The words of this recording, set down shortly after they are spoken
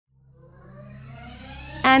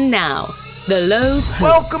And now, the Low Post.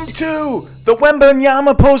 Welcome to the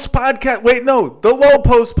Wembanyana Post podcast. Wait, no, the Low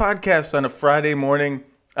Post podcast on a Friday morning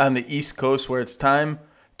on the East Coast, where it's time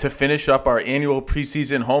to finish up our annual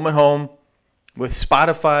preseason home and home with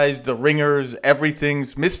Spotify's, The Ringers,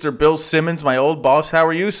 everything's Mr. Bill Simmons, my old boss. How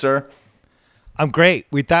are you, sir? I'm great.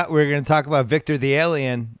 We thought we were going to talk about Victor the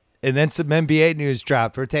Alien, and then some NBA news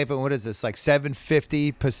dropped. We're taping, what is this, like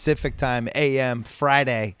 7:50 Pacific time a.m.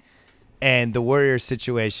 Friday, and the Warriors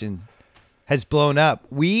situation has blown up.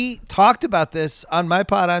 We talked about this on my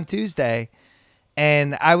pod on Tuesday,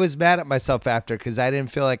 and I was mad at myself after because I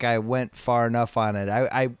didn't feel like I went far enough on it.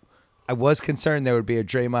 I was concerned there would be a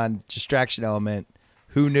Draymond distraction element.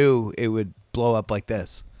 Who knew it would blow up like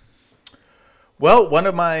this? Well,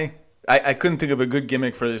 I couldn't think of a good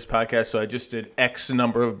gimmick for this podcast, so I just did X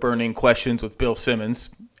number of burning questions with Bill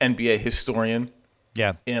Simmons, NBA historian.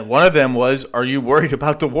 Yeah. And one of them was, are you worried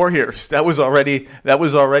about the Warriors? That was already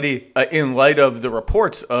in light of the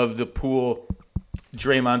reports of the Poole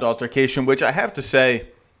Draymond altercation, which I have to say,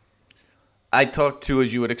 I talked to,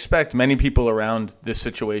 as you would expect, many people around this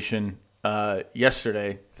situation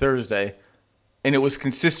yesterday, Thursday, and it was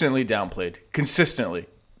consistently downplayed. Consistently.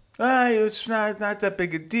 It's not that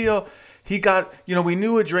big a deal. He got, we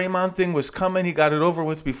knew a Draymond thing was coming. He got it over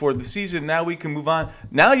with before the season. Now we can move on.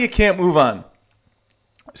 Now you can't move on.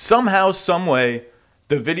 Somehow, some way,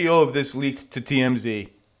 the video of this leaked to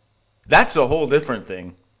TMZ. That's a whole different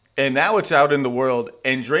thing. And now it's out in the world.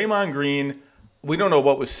 And Draymond Green, we don't know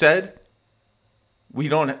what was said. We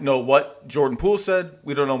don't know what Jordan Poole said.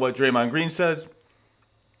 We don't know what Draymond Green says.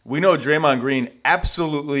 We know Draymond Green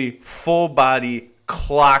absolutely full body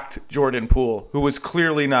clocked Jordan Poole, who was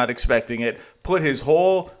clearly not expecting it, put his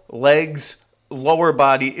whole legs, lower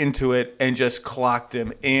body into it, and just clocked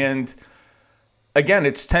him. And again,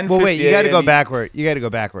 it's 10:50. Well, wait, you got to go backward. You got to go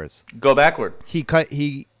backwards. Go backward. He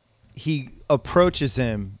approaches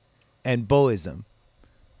him and bullies him,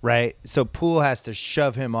 right? So Poole has to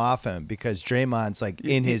shove him off him because Draymond's like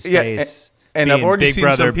in his face. And I've already seen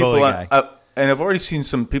some people I've already seen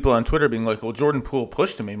some people on Twitter being like, well, Jordan Poole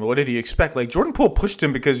pushed him. I mean, what did he expect? Like, Jordan Poole pushed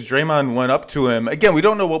him because Draymond went up to him. Again, we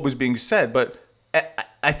don't know what was being said, but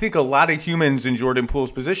I think a lot of humans in Jordan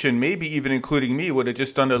Poole's position, maybe even including me, would have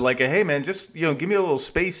just done it like, hey, man, just give me a little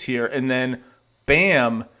space here, and then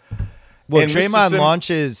bam. Well, and Draymond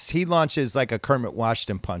launches like a Kermit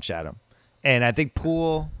Washington punch at him. And I think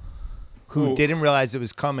Poole, who didn't realize it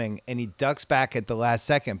was coming, and he ducks back at the last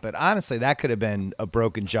second. But honestly, that could have been a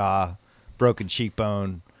broken jaw, broken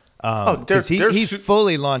cheekbone. Because he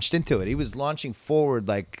fully launched into it. He was launching forward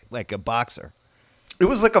like a boxer. It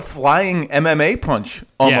was like a flying MMA punch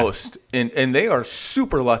almost. Yeah. And they are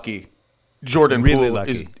super lucky Jordan really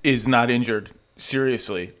Poole is not injured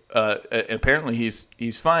seriously. Apparently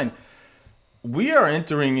he's fine. We are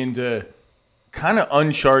entering into kind of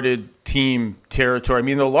uncharted team territory. I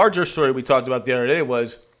mean, the larger story we talked about the other day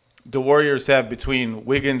was the Warriors have, between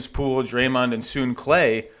Wiggins, Poole, Draymond, and soon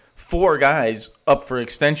Clay, 4 guys up for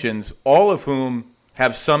extensions, all of whom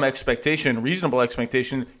have some expectation, reasonable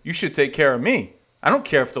expectation, you should take care of me. I don't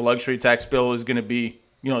care if the luxury tax bill is going to be,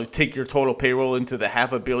 take your total payroll into the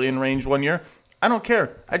 $500 million range one year. I don't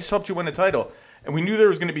care. I just helped you win a title. And we knew there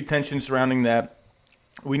was going to be tension surrounding that.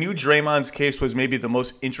 We knew Draymond's case was maybe the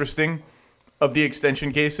most interesting of the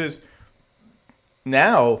extension cases.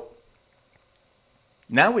 Now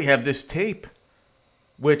we have this tape,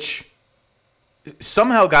 which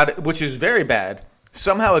is very bad.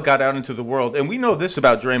 Somehow it got out into the world. And we know this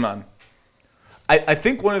about Draymond. I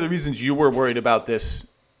think one of the reasons you were worried about this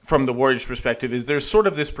from the Warriors' perspective is there's sort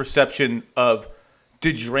of this perception of,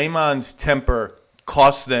 did Draymond's temper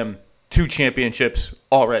cost them 2 championships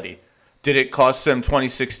already? Did it cost them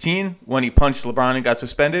 2016 when he punched LeBron and got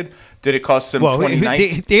suspended? Did it cost them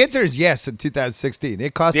 2019? The answer is yes in 2016.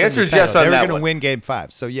 It cost them the answer is yes on that one. They were going to win Game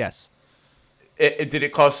 5, so yes. Did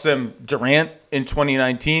it cost them Durant in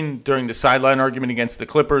 2019 during the sideline argument against the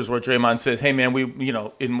Clippers where Draymond says, hey, man, we,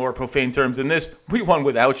 in more profane terms than this, we won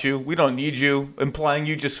without you. We don't need you, implying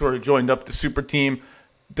you just sort of joined up the super team.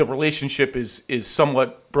 The relationship is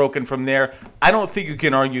somewhat broken from there. I don't think you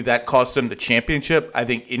can argue that cost them the championship. I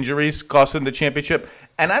think injuries cost them the championship.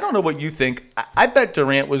 And I don't know what you think. I bet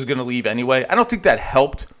Durant was going to leave anyway. I don't think that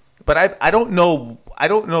helped. But I don't know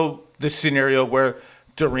the scenario where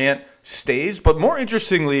Durant stays. But more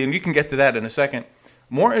interestingly, and you can get to that in a second,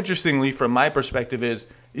 more interestingly from my perspective is,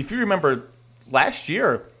 if you remember last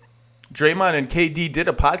year, Draymond and KD did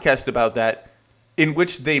a podcast about that in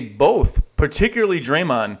which they both, particularly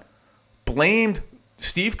Draymond, blamed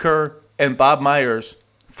Steve Kerr and Bob Myers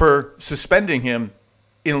for suspending him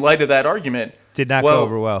in light of that argument. Did not go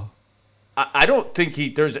over well. I don't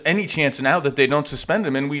think there's any chance now that they don't suspend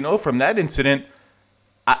him. And we know from that incident,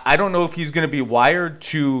 I don't know if he's going to be wired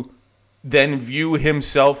to then view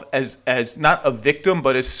himself as not a victim,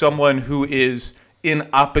 but as someone who is in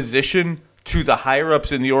opposition to the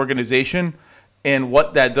higher-ups in the organization and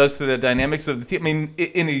what that does to the dynamics of the team. I mean,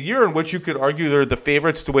 in a year in which you could argue they're the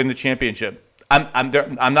favorites to win the championship,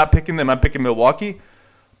 I'm not picking them. I'm picking Milwaukee,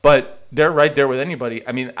 but they're right there with anybody.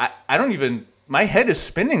 I mean, I don't even – my head is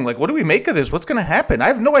spinning. Like, what do we make of this? What's going to happen? I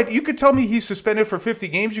have no idea. You could tell me he's suspended for 50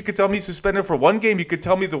 games. You could tell me he's suspended for one game. You could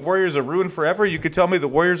tell me the Warriors are ruined forever. You could tell me the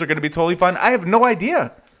Warriors are going to be totally fine. I have no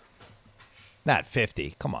idea. Not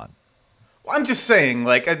 50. Come on. Well, I'm just saying,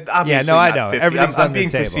 like, obviously yeah, no, I know. 50. Everything's I'm on the being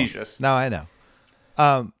table. facetious. No, I know.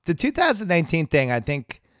 The 2019 thing, I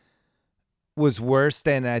think, was worse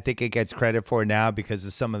than I think it gets credit for now because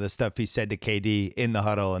of some of the stuff he said to KD in the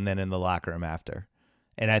huddle and then in the locker room after.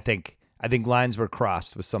 And I think lines were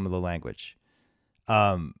crossed with some of the language.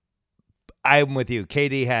 I'm with you.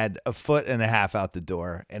 KD had a foot and a half out the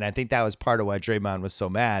door, and I think that was part of why Draymond was so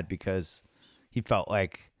mad because he felt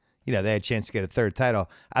like, they had a chance to get a third title.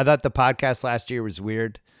 I thought the podcast last year was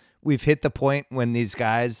weird. We've hit the point when these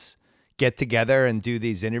guys get together and do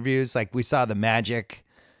these interviews. Like we saw the Magic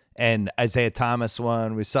and Isaiah Thomas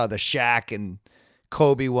one. We saw the Shaq and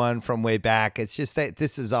Kobe one from way back. It's just that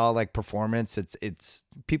this is all like performance. It's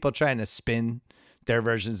people trying to spin their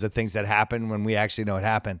versions of things that happen when we actually know what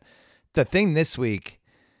happened. The thing this week,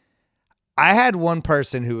 I had one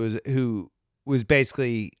person who was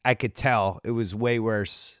basically, I could tell it was way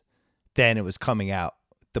worse than it was coming out,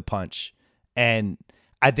 the punch. And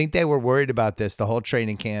I think they were worried about this the whole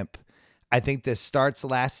training camp. I think this starts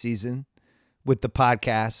last season with the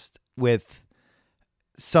podcast, with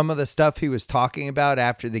some of the stuff he was talking about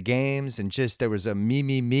after the games, and just there was a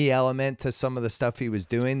me element to some of the stuff he was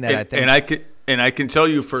doing that I think. And I can tell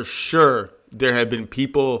you for sure there have been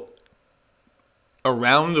people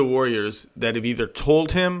around the Warriors that have either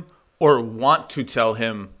told him or want to tell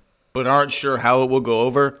him, but aren't sure how it will go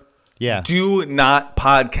over. Yeah. Do not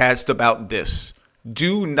podcast about this.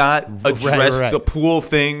 Do not address right. the pool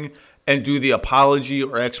thing and do the apology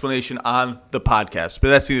or explanation on the podcast. But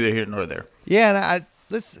that's neither here nor there. Yeah, and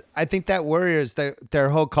I think that Warriors, their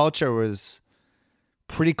whole culture was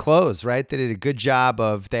pretty close, right? They did a good job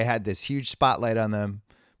of, they had this huge spotlight on them,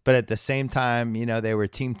 but at the same time, they were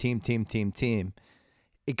team.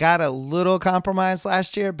 It got a little compromised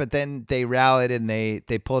last year, but then they rallied and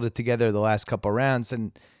they pulled it together the last couple rounds.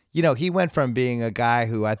 And, he went from being a guy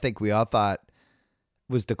who I think we all thought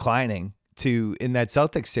was declining to, in that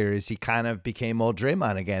Celtics series, he kind of became old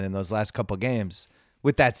Draymond again in those last couple games.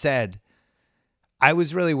 With that said, I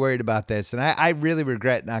was really worried about this, and I really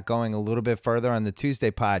regret not going a little bit further on the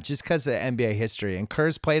Tuesday pod just because of the NBA history. And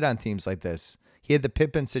Kerr's played on teams like this. He had the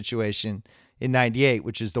Pippen situation in '98,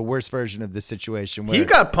 which is the worst version of the situation. Where he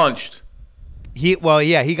got punched. He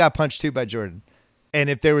got punched too by Jordan. And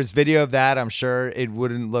if there was video of that, I'm sure it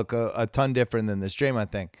wouldn't look a ton different than this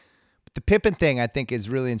Draymond thing. But the Pippen thing, I think, is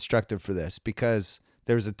really instructive for this because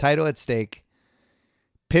there was a title at stake.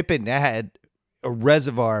 Pippen had a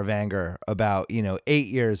reservoir of anger about, 8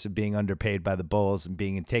 years of being underpaid by the Bulls and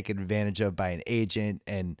being taken advantage of by an agent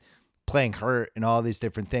and playing hurt and all these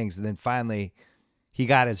different things. And then finally he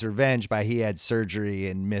got his revenge by he had surgery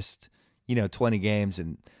and missed, 20 games.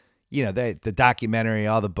 And, the documentary,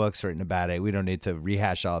 all the books written about it. We don't need to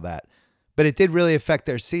rehash all that. But it did really affect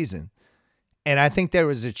their season. And I think there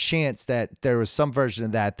was a chance that there was some version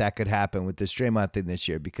of that could happen with this Draymond thing this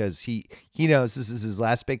year because he knows this is his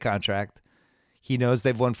last big contract. He knows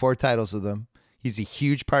they've won 4 titles with him. He's a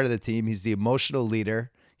huge part of the team. He's the emotional leader.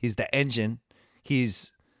 He's the engine.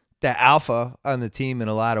 He's the alpha on the team in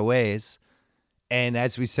a lot of ways. And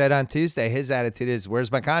as we said on Tuesday, his attitude is,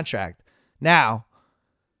 where's my contract? Now,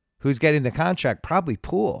 who's getting the contract? Probably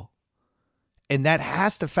Poole. And that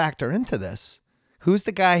has to factor into this. Who's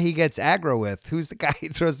the guy he gets aggro with? Who's the guy he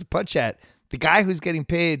throws the punch at? The guy who's getting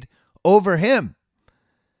paid over him.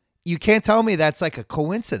 You can't tell me that's like a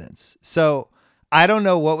coincidence. So I don't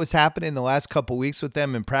know what was happening the last couple weeks with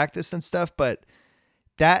them in practice and stuff, but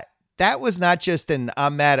that was not just an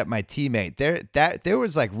I'm mad at my teammate. There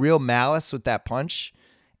was like real malice with that punch.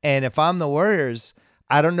 And if I'm the Warriors,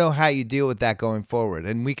 I don't know how you deal with that going forward.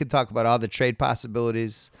 And we could talk about all the trade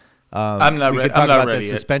possibilities. I'm not ready. We could talk about the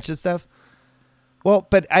suspension stuff. Well,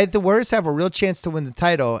 but the Warriors have a real chance to win the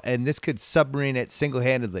title, and this could submarine it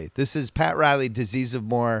single-handedly. This is Pat Riley, disease of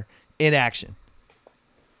more in action.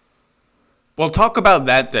 Well, talk about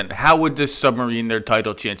that then. How would this submarine their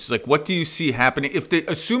title chances? Like, what do you see happening?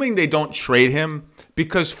 Assuming they don't trade him,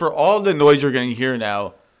 because for all the noise you're going to hear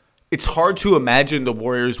now, it's hard to imagine the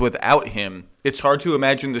Warriors without him. It's hard to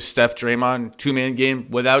imagine the Steph Draymond two-man game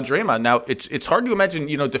without Draymond. Now, it's hard to imagine,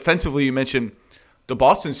 defensively, you mentioned the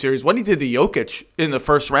Boston series. What he did to Jokic in the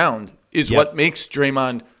first round is what makes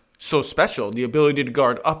Draymond so special. The ability to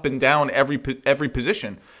guard up and down every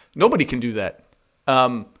position. Nobody can do that.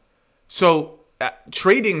 So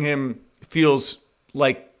trading him feels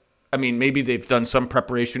like, maybe they've done some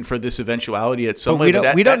preparation for this eventuality at some way.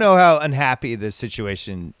 We don't know how unhappy this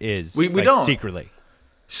situation is. We don't secretly.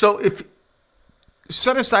 So if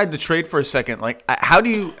set aside the trade for a second, like how do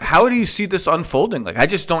you see this unfolding? Like I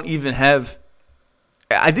just don't even have.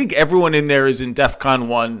 I think everyone in there is in DEFCON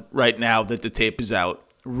 1 right now that the tape is out,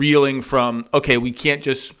 reeling from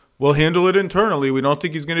we'll handle it internally. We don't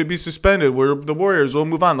think he's going to be suspended. We're the Warriors. We'll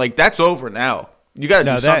move on. Like that's over now. You got to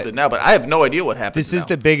do something now, but I have no idea what happened. This is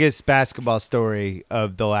the biggest basketball story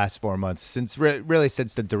of the last 4 months since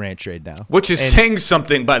the Durant trade now. Which is saying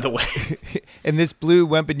something, by the way. And this blew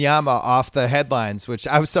Wembanyama off the headlines, which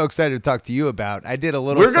I was so excited to talk to you about. I did a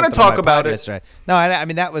little. We're going to talk about it yesterday. No, I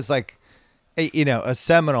mean that was like, a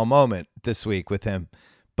seminal moment this week with him.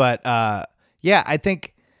 But I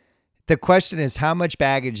think the question is how much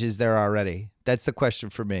baggage is there already? That's the question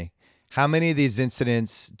for me. How many of these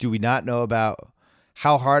incidents do we not know about?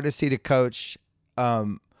 How hard is he to coach?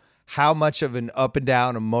 How much of an up and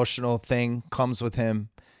down emotional thing comes with him?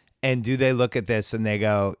 And do they look at this and they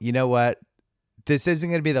go, you know what? This isn't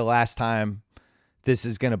going to be the last time this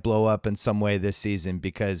is going to blow up in some way this season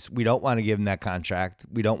because we don't want to give him that contract.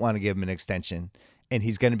 We don't want to give him an extension. And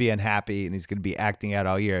he's going to be unhappy and he's going to be acting out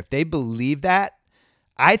all year. If they believe that,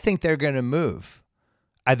 I think they're going to move.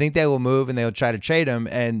 I think they will move and they'll try to trade him.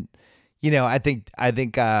 And I think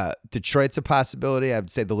Detroit's a possibility. I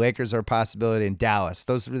would say the Lakers are a possibility, and Dallas.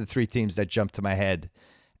 Those are the three teams that jump to my head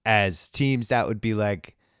as teams that would be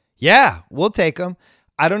like, yeah, we'll take them.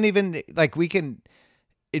 I don't even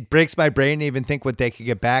it breaks my brain to even think what they could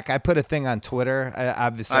get back. I put a thing on Twitter.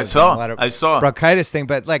 I saw bronchitis thing,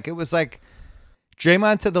 but it was like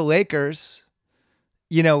Draymond to the Lakers.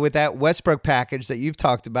 With that Westbrook package that you've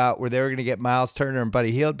talked about where they were going to get Miles Turner and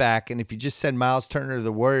Buddy Hield back. And if you just send Miles Turner to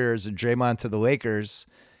the Warriors and Draymond to the Lakers,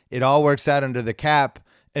 it all works out under the cap.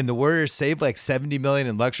 And the Warriors save like $70 million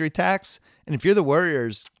in luxury tax. And if you're the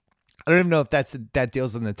Warriors, I don't even know if that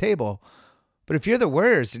deal's on the table. But if you're the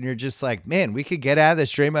Warriors and you're just like, man, we could get out of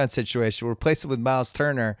this Draymond situation, replace it with Miles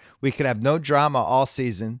Turner. We could have no drama all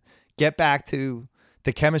season, get back to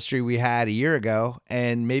the chemistry we had a year ago.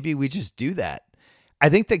 And maybe we just do that. I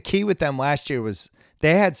think the key with them last year was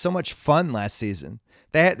they had so much fun last season.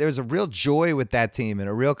 There was a real joy with that team and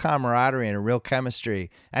a real camaraderie and a real chemistry.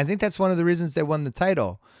 And I think that's one of the reasons they won the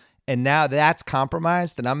title. And now that's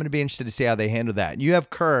compromised, and I'm going to be interested to see how they handle that. And you have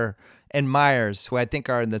Kerr and Myers, who I think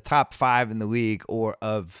are in the top 5 in the league or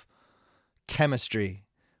of chemistry.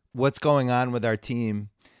 What's going on with our team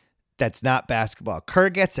that's not basketball? Kerr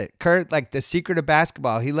gets it. Kerr, the secret of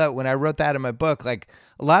basketball. When I wrote that in my book, a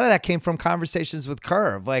lot of that came from conversations with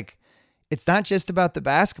Kerr. It's not just about the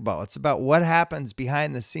basketball. It's about what happens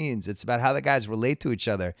behind the scenes. It's about how the guys relate to each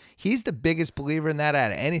other. He's the biggest believer in that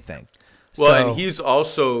out of anything. Well, and he's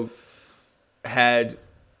also had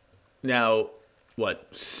now,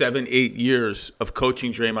 7-8 years of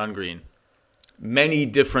coaching Draymond Green. Many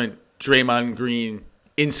different Draymond Green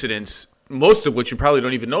incidents, most of which you probably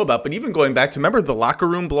don't even know about. But even going back to, remember the locker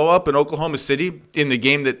room blow up in Oklahoma City in the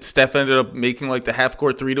game that Steph ended up making the half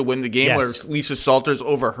court three to win the game, where Lisa Salters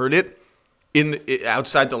overheard it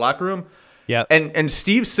outside the locker room. Yeah. And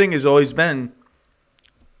Steve's thing has always been,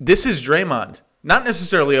 this is Draymond. Not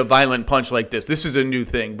necessarily a violent punch like this. This is a new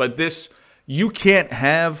thing. But you can't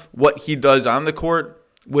have what he does on the court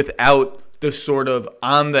without the sort of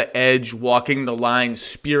on the edge, walking the line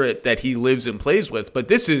spirit that he lives and plays with. But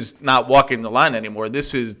this is not walking the line anymore.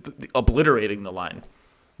 This is obliterating the line.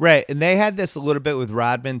 Right. And they had this a little bit with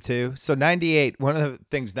Rodman too. So 98, one of the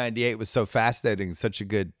things 98 was so fascinating, such a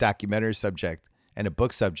good documentary subject and a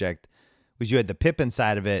book subject, was you had the Pippen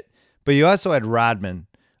side of it, but you also had Rodman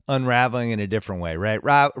unraveling in a different way, right?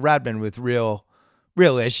 Rodman with real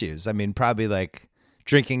issues. I mean, probably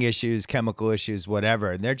drinking issues, chemical issues,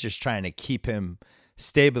 whatever. And they're just trying to keep him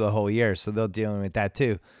stable the whole year. So they're dealing with that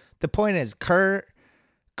too. The point is Kerr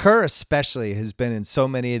especially has been in so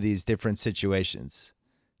many of these different situations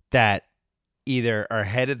that either are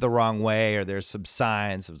headed the wrong way or there's some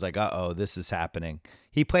signs of this is happening.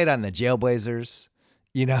 He played on the Jailblazers.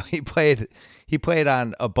 He played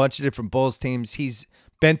on a bunch of different Bulls teams. He's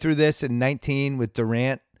been through this in 19 with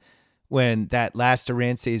Durant, when that last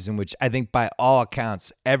Durant season, which I think by all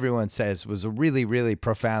accounts, everyone says was a really, really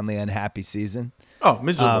profoundly unhappy season. Oh,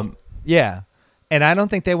 miserable. Yeah. And I don't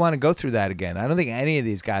think they want to go through that again. I don't think any of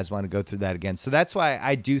these guys want to go through that again. So that's why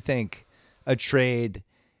I do think a trade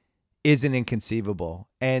isn't inconceivable.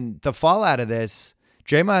 And the fallout of this,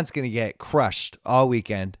 Draymond's going to get crushed all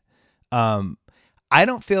weekend. I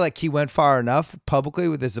don't feel like he went far enough publicly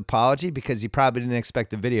with his apology because he probably didn't expect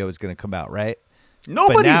the video was going to come out, right?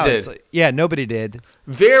 Nobody did. Nobody did.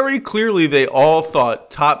 Very clearly, they all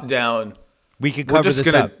thought top down. We could cover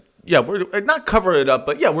this up. Yeah, we're not cover it up,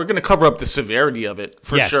 but yeah, we're going to cover up the severity of it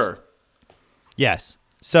for sure. Yes.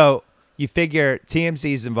 So you figure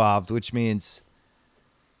TMZ's involved, which means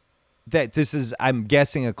that this is, I'm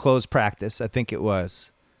guessing, a closed practice. I think it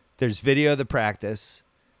was. There's video of the practice,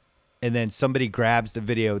 and then somebody grabs the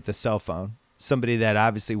video with the cell phone. Somebody that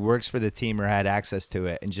obviously works for the team or had access to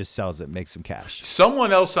it and just sells it, makes some cash.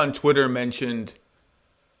 Someone else on Twitter mentioned,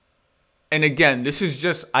 and again, this is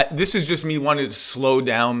just me wanting to slow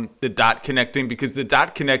down the dot connecting, because the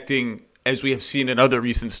dot connecting, as we have seen in other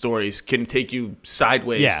recent stories, can take you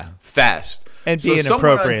sideways fast. And be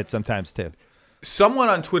inappropriate sometimes too. Someone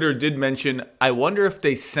on Twitter did mention, I wonder if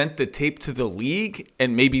they sent the tape to the league,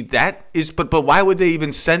 and maybe that is, but why would they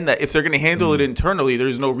even send that? If they're going to handle it internally,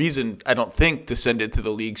 there's no reason, I don't think, to send it to the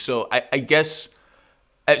league. So I guess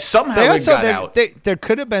somehow it got out. There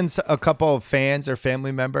could have been a couple of fans or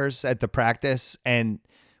family members at the practice, and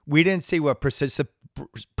we didn't see what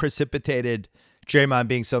precipitated Draymond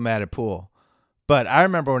being so mad at Poole. But I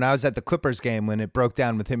remember when I was at the Clippers game when it broke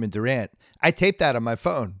down with him and Durant, I taped that on my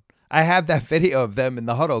phone. I have that video of them in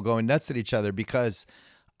the huddle going nuts at each other because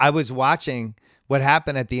I was watching what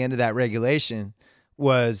happened at the end of that regulation.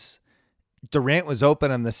 Was Durant was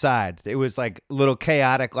open on the side. It was like a little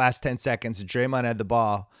chaotic last 10 seconds. Draymond had the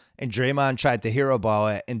ball, and Draymond tried to hero ball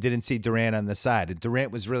it and didn't see Durant on the side. And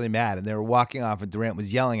Durant was really mad, and they were walking off, and Durant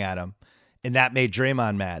was yelling at him, and that made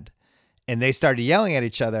Draymond mad. And they started yelling at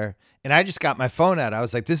each other, and I just got my phone out. I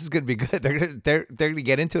was like, this is going to be good. They're going to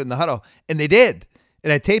get into it in the huddle, and they did.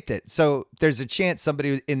 And I taped it. So there's a chance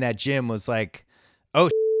somebody in that gym was like, oh,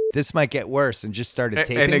 this might get worse, and just started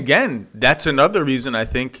taping. And again, that's another reason I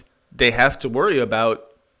think they have to worry about,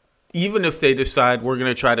 even if they decide we're going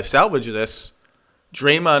to try to salvage this,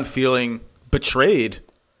 Draymond feeling betrayed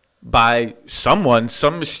by someone,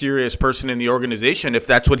 some mysterious person in the organization, if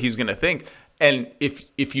that's what he's going to think. And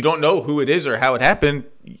if you don't know who it is or how it happened,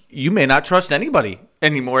 you may not trust anybody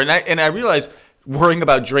anymore. And I realize worrying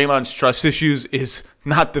about Draymond's trust issues is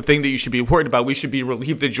not the thing that you should be worried about. We should be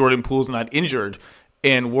relieved that Jordan Poole's not injured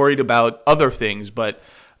and worried about other things. But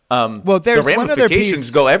there's the one other ramifications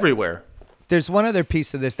piece. Go everywhere. There's one other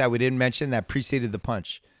piece of this that we didn't mention that preceded the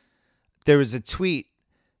punch. There was a tweet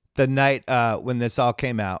the night when this all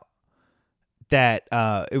came out that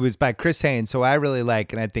it was by Chris Haynes, so I really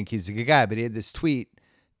like, and I think he's a good guy, but he had this tweet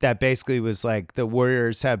that basically was like, the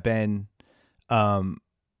Warriors have been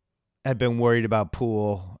worried about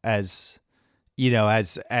Poole as,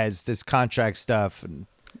 as this contract stuff. And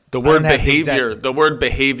the word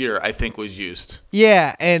behavior, I think, was used.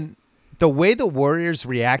 Yeah, and the way the Warriors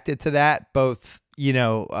reacted to that, both,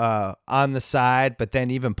 on the side, but then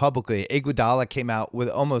even publicly, Iguodala came out with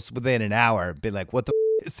almost within an hour, be like, what the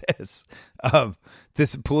is this?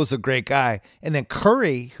 This Poole's a great guy. And then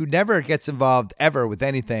Curry, who never gets involved ever with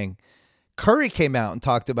anything, Curry came out and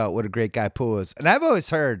talked about what a great guy Poole is. And I've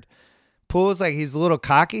always heard Poole's like, he's a little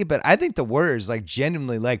cocky, but I think the Warriors like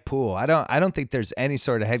genuinely like Poole. I don't think there's any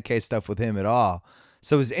sort of head case stuff with him at all.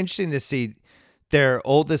 So it was interesting to see their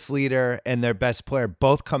oldest leader and their best player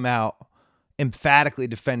both come out emphatically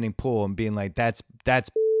defending Poole and being like, that's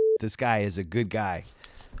this guy is a good guy.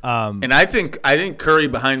 And I think Curry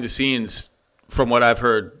behind the scenes, from what I've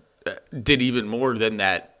heard, did even more than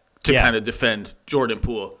that to kind of defend Jordan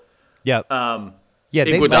Poole. Yep.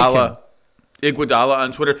 Iguodala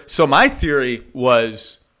on Twitter. So my theory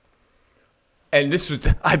was, and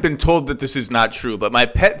I've been told that this is not true, but my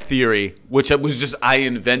pet theory, which was just I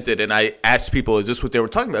invented, and I asked people, is this what they were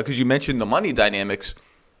talking about? Because you mentioned the money dynamics.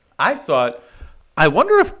 I thought, I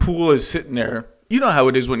wonder if Poole is sitting there. You know how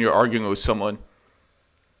it is when you're arguing with someone.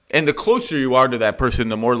 And the closer you are to that person,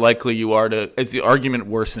 the more likely you are to, as the argument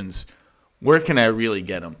worsens, where can I really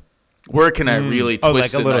get him? Where can I really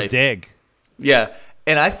twist the knife? Like a little dig. Yeah.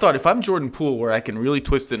 And I thought if I'm Jordan Poole, where I can really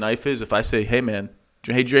twist the knife is if I say, hey,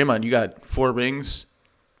 Draymond, you got 4 rings,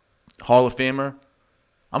 Hall of Famer.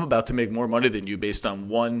 I'm about to make more money than you based on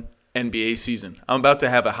one NBA season. I'm about to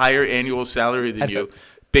have a higher annual salary than you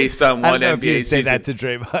based on one NBA season. I don't know if you'd say that to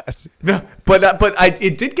Draymond. No, but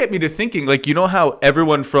it did get me to thinking, like, you know how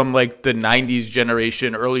everyone from like the 90s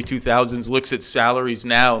generation, early 2000s looks at salaries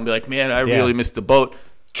now and be like, man, I really missed the boat.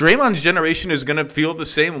 Draymond's generation is going to feel the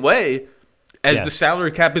same way. as Yes. the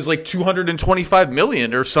salary cap is like $225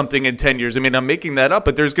 million or something in 10 years. I mean, I'm making that up,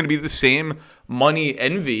 but there's going to be the same money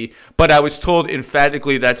envy. But I was told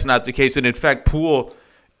emphatically that's not the case. And in fact, Poole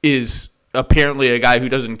is apparently a guy who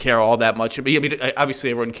doesn't care all that much. I mean,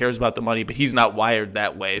 obviously everyone cares about the money, but he's not wired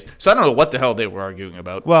that way. So I don't know what the hell they were arguing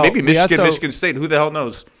about. Well, maybe we Michigan State. Who the hell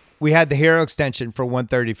knows? We had the Hero extension for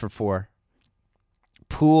 130 for 4.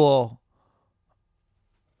 Poole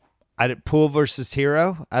versus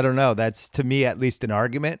Hero. I don't know. That's, to me, at least an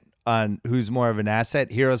argument on who's more of an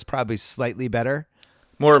asset. Hero's probably slightly better.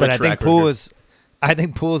 More of but a I track think record. I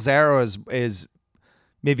think Poole's arrow is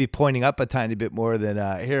maybe pointing up a tiny bit more than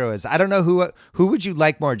Hero is. I don't know who would you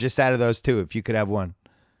like more just out of those two if you could have one.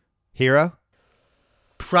 Hero?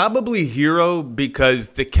 Probably Hero, because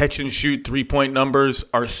the catch and shoot 3-point numbers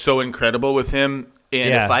are so incredible with him. And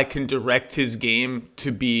Yeah. if I can direct his game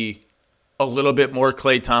to be a little bit more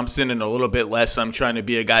Klay Thompson and a little bit less, I'm trying to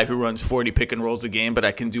be a guy who runs 40 pick and rolls a game, but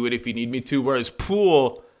I can do it if you need me to. Whereas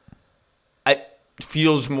Poole,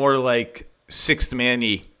 feels more like sixth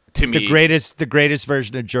man-y to me. The greatest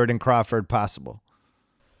version of Jordan Crawford possible.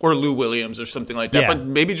 Or Lou Williams or something like that. Yeah. But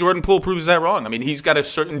maybe Jordan Poole proves that wrong. I mean, he's got a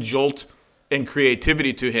certain jolt and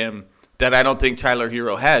creativity to him that I don't think Tyler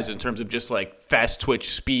Hero has in terms of just like fast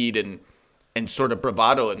twitch speed and sort of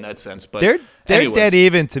bravado in that sense. But They're anyway. dead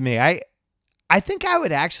even to me. I think I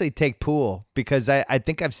would actually take Poole because I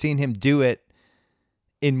think I've seen him do it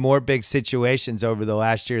in more big situations over the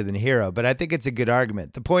last year than Hero. But I think it's a good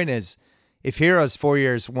argument. The point is, if Hero's 4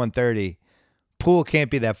 years, 130, Poole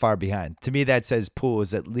can't be that far behind. To me, that says Poole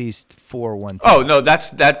is at least 4 110. Oh, no,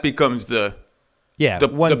 that becomes the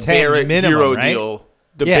 110 Barrett minimum, Hero right? deal.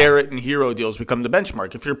 The Barrett and Hero deals become the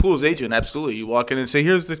benchmark. If you're Poole's agent, absolutely. You walk in and say,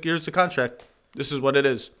 here's the contract. This is what it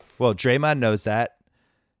is. Well, Draymond knows that.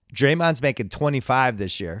 Draymond's making 25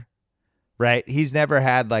 this year, right? He's never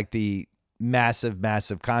had like the massive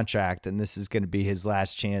contract, and this is going to be his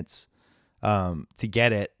last chance to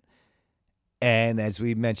get it. And as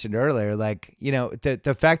we mentioned earlier, like, you know,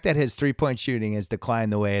 the fact that his 3-point shooting has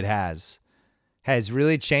declined the way it has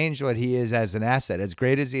really changed what he is as an asset. As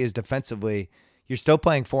great as he is defensively, you're still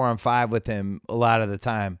playing 4-on-5 with him a lot of the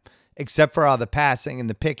time, except for all the passing and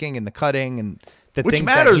the picking and the cutting and the Which things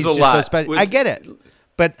matters that he's a just lot. so special. I get it.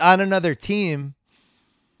 But on another team,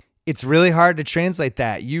 it's really hard to translate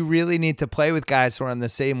that. You really need to play with guys who are on the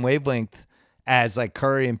same wavelength as like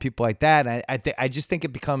Curry and people like that. I just think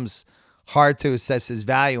it becomes hard to assess his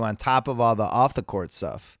value on top of all the off the court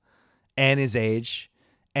stuff and his age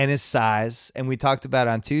and his size. And we talked about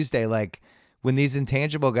on Tuesday, like when these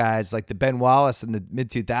intangible guys like the Ben Wallace in the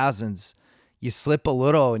mid 2000s, you slip a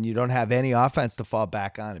little and you don't have any offense to fall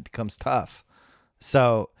back on. It becomes tough.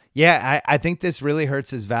 So yeah, I think this really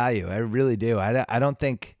hurts his value. I really do. I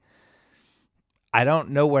don't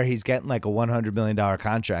know where he's getting like a $100 million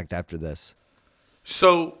contract after this.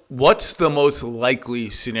 So what's the most likely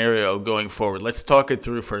scenario going forward? Let's talk it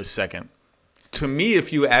through for a second. To me,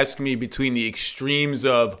 if you ask me between the extremes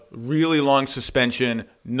of really long suspension,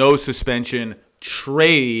 no suspension,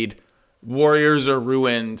 trade, Warriors are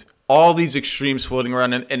ruined, all these extremes floating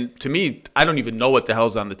around, and to me, I don't even know what the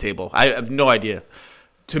hell's on the table. I have no idea.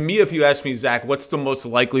 To me, if you ask me, Zach, what's the most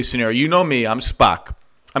likely scenario? You know me, I'm Spock.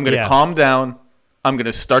 I'm going to calm down. I'm going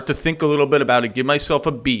to start to think a little bit about it, give myself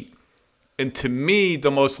a beat. And to me, the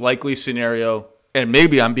most likely scenario, and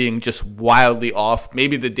maybe I'm being just wildly off,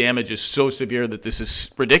 maybe the damage is so severe that this is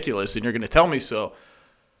ridiculous and you're going to tell me so.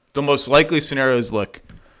 The most likely scenario is, look,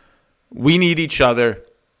 we need each other.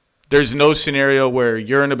 There's no scenario where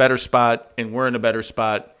you're in a better spot and we're in a better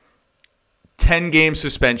spot. 10-game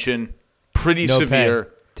suspension, pretty No severe.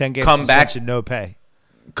 pay. 10-game Come suspension, back, no pay.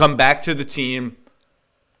 come back to the team.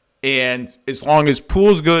 And as long as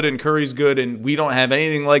Poole's good and Curry's good and we don't have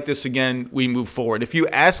anything like this again, we move forward. If you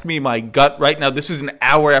ask me my gut right now, this is an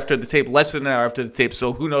hour after the tape, less than an hour after the tape,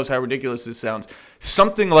 so who knows how ridiculous this sounds.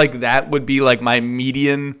 Something like that would be like my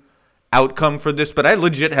median outcome for this, but I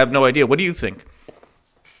legit have no idea. What do you think?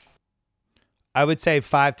 I would say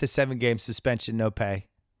 5 to 7 game suspension, no pay.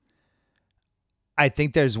 I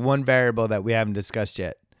think there's one variable that we haven't discussed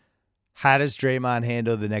yet. How does Draymond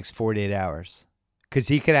handle the next 48 hours? Because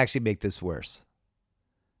he could actually make this worse.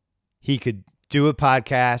 He could do a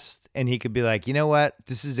podcast and he could be like, you know what?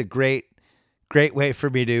 This is a great way for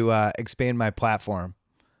me to expand my platform.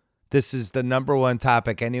 This is the number one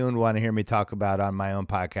topic anyone would want to hear me talk about on my own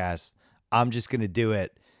podcast. I'm just going to do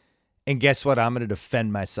it. And guess what? I'm going to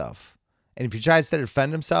defend myself. And if he tries to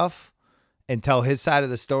defend himself and tell his side of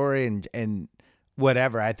the story and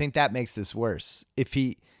whatever, I think that makes this worse. If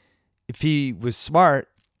he was smart,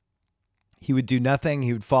 he would do nothing.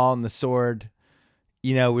 He would fall on the sword.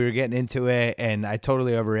 we were getting into it, and I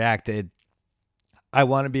totally overreacted. I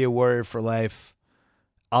want to be a Warrior for life.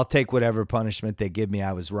 I'll take whatever punishment they give me.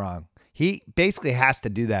 I was wrong. He basically has to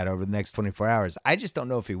do that over the next 24 hours. I just don't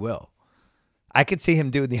know if he will. I could see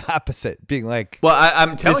him doing the opposite, being like, well,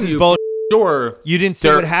 I'm telling you, bull- sure. You didn't see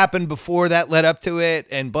what happened before that led up to it,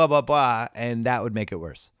 and blah, blah, blah, and that would make it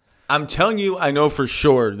worse. I'm telling you, I know for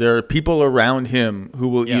sure there are people around him who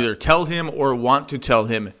will either tell him or want to tell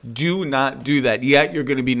him, do not do that. Yet you're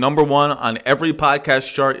going to be number one on every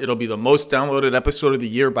podcast chart. It'll be the most downloaded episode of the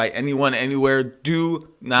year by anyone, anywhere. Do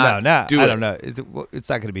not do it. I don't know. It's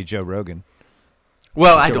not going to be Joe Rogan.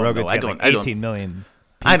 Well, I don't Rogan's know. I don't. 18 million people.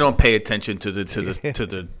 I don't pay attention to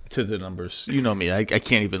the numbers. You know me. I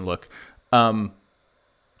can't even look.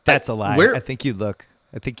 That's a lie. I think you look.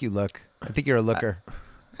 I think you're a looker.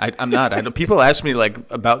 I'm not. People ask me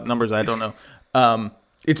about numbers. I don't know.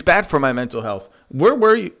 It's bad for my mental health. Where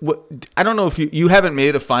were you? I don't know if you haven't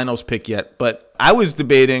made a finals pick yet, but I was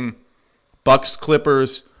debating Bucks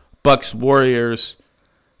Clippers, Bucks Warriors.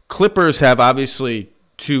 Clippers have obviously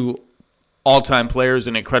two all-time players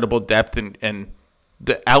and incredible depth and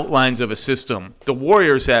the outlines of a system. The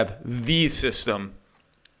Warriors have the system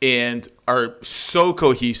and are so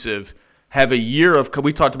cohesive. Have a year of,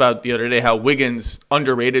 we talked about the other day how Wiggins,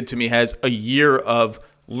 underrated to me, has a year of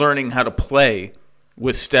learning how to play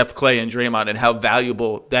with Steph, Clay, and Draymond, and how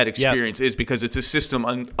valuable that experience is, because it's a system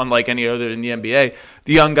unlike any other in the NBA.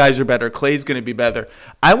 The young guys are better. Clay's going to be better.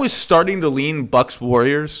 I was starting to lean Bucks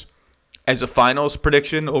Warriors as a finals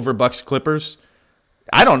prediction over Bucks Clippers.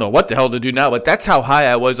 I don't know what the hell to do now, but that's how high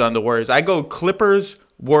I was on the Warriors. I go Clippers,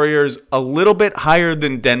 Warriors, a little bit higher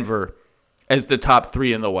than Denver as the top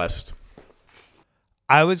three in the West.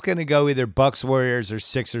 I was going to go either Bucks Warriors or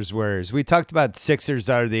Sixers Warriors. We talked about Sixers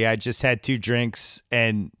I just had 2 drinks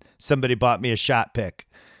and somebody bought me a shot pick.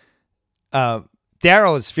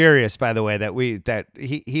 Daryl is furious, by the way, that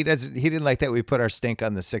he didn't like that we put our stink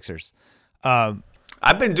on the Sixers.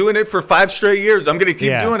 I've been doing it for 5 straight years. I'm going to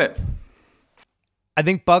keep doing it. I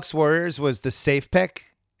think Bucks Warriors was the safe pick,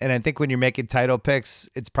 and I think when you're making title picks,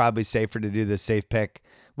 it's probably safer to do the safe pick.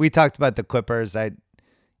 We talked about the Clippers. I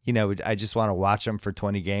just want to watch them for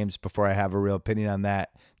 20 games before I have a real opinion on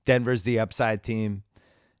that. Denver's the upside team,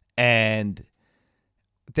 and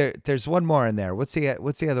there's one more in there. What's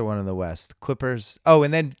the other one in the West? Clippers. Oh,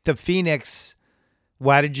 and then the Phoenix.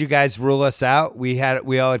 Why did you guys rule us out? We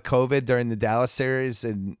all had COVID during the Dallas series,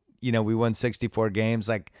 and we won 64 games.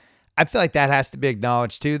 I feel like that has to be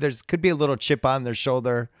acknowledged too. There's could be a little chip on their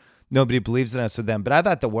shoulder. Nobody believes in us with them, but I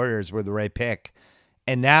thought the Warriors were the right pick.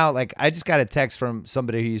 And now, I just got a text from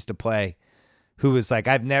somebody who used to play, who was like,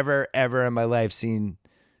 I've never ever in my life seen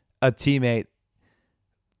a teammate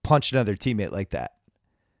punch another teammate like that.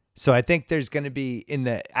 So I think there's going to be, in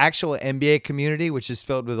the actual NBA community, which is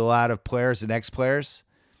filled with a lot of players and ex-players,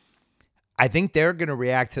 I think they're going to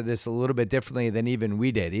react to this a little bit differently than even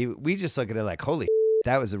we did. We just look at it like, holy,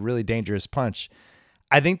 that was a really dangerous punch.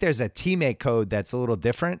 I think there's a teammate code that's a little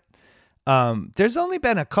different. There's only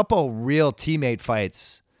been a couple real teammate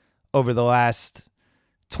fights over the last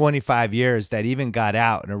 25 years that even got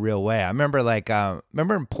out in a real way. I remember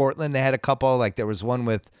in Portland, they had a couple, there was one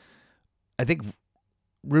with, I think,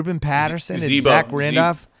 Ruben Patterson and Zach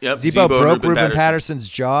Randolph. Zebo broke Ruben Patterson's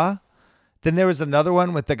jaw. Then there was another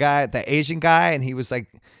one with the Asian guy, and he was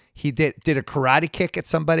he did a karate kick at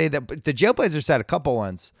somebody. The Jailblazers had a couple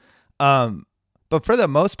ones. But for the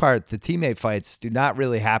most part, the teammate fights do not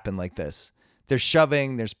really happen like this. There's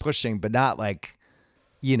shoving, there's pushing, but not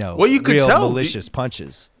you could real tell, malicious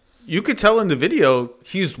punches. You could tell in the video,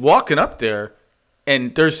 he's walking up there,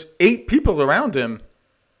 and there's 8 people around him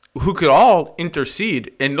who could all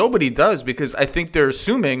intercede, and nobody does, because I think they're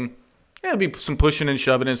assuming there'll be some pushing and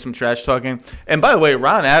shoving and some trash talking. And by the way,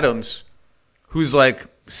 Ron Adams, who's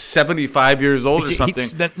 75 years old or something.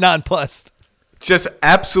 He's nonplussed. Just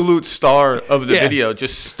absolute star of the video,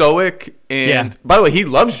 just stoic. And by the way, he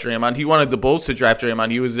loves Draymond. He wanted the Bulls to draft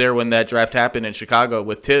Draymond. He was there when that draft happened in Chicago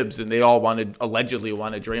with Tibbs, and they all allegedly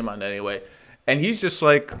wanted Draymond anyway. And he's just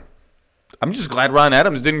I'm just glad Ron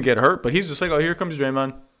Adams didn't get hurt, but he's just oh, here comes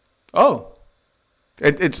Draymond. Oh.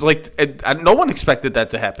 It's no one expected that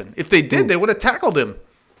to happen. If they did, they would have tackled him.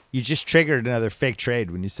 You just triggered another fake trade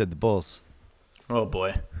when you said the Bulls. Oh,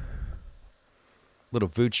 boy. Little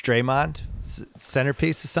Vooch Draymond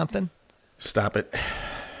centerpiece or something? Stop it.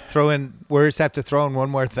 Warriors have to throw in one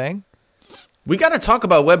more thing? We got to talk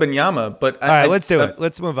about Wembanyama, but all right, let's do it.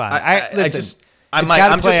 Let's move on.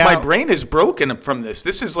 My brain is broken from this.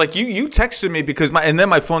 This is you texted me because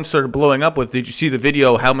my phone started blowing up with, did you see the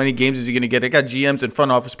video? How many games is he going to get? I got GMs and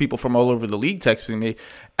front office people from all over the league texting me.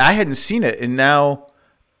 I hadn't seen it, and now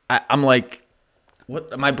I'm like,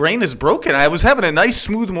 what? My brain is broken. I was having a nice,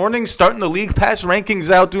 smooth morning, starting the league pass rankings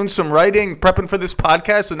out, doing some writing, prepping for this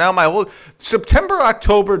podcast, and now my whole September,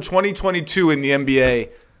 October 2022 in the NBA.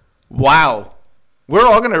 Wow. We're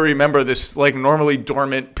all going to remember this like normally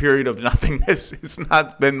dormant period of nothingness. It's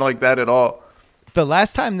not been like that at all. The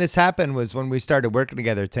last time this happened was when we started working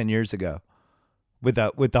together 10 years ago with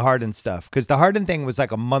the Harden stuff. Because the Harden thing was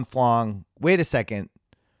like a month long. Wait a second.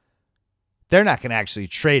 They're not going to actually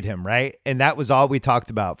trade him, right? And that was all we talked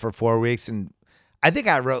about for 4 weeks. And I think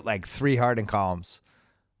I wrote like 3 Harden columns.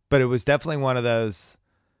 But it was definitely one of those,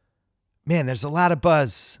 man, there's a lot of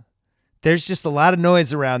buzz. There's just a lot of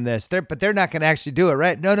noise around this. But they're not going to actually do it,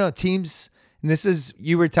 right? No, teams, and this is,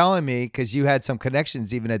 you were telling me, because you had some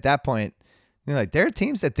connections even at that point. You're like, there are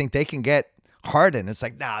teams that think they can get Harden. It's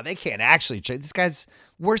like, nah, they can't actually trade. This guy's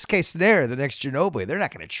worst case scenario, the next Ginobili. They're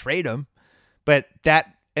not going to trade him. But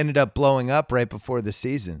that ended up blowing up right before the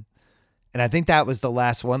season. And I think that was the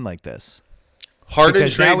last one like this. Harden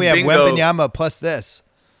because trade now we have bingo. Wembanyama plus this.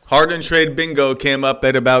 Harden trade bingo came up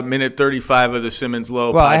at about minute 35 of the Simmons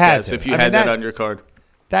Low Well, podcast. I had to. If you had that on your card.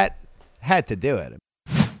 That had to do it.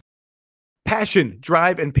 Passion,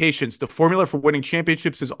 drive, and patience. The formula for winning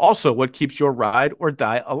championships is also what keeps your ride or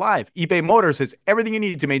die alive. eBay Motors has everything you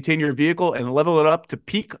need to maintain your vehicle and level it up to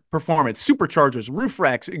peak performance. Superchargers, roof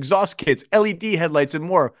racks, exhaust kits, LED headlights, and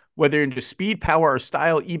more. Whether you're into speed, power, or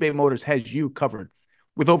style, eBay Motors has you covered.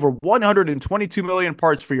 With over 122 million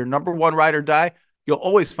parts for your number one ride or die, you'll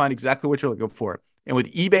always find exactly what you're looking for. And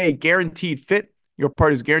with eBay Guaranteed Fit, your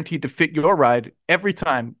part is guaranteed to fit your ride every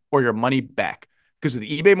time or your money back. Because with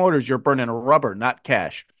eBay Motors, you're burning rubber, not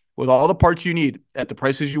cash. With all the parts you need at the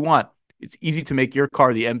prices you want, it's easy to make your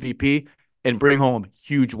car the MVP and bring home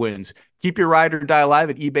huge wins. Keep your ride or die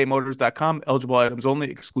alive at ebaymotors.com. Eligible items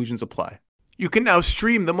only. Exclusions apply. You can now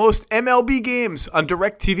stream the most MLB games on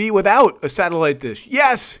DirecTV without a satellite dish.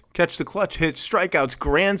 Yes! Catch the clutch hits, strikeouts,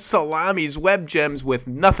 grand salamis, web gems with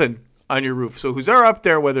nothing on your roof. So who's there up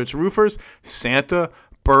there, whether it's roofers, Santa,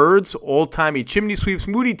 birds, old-timey chimney sweeps,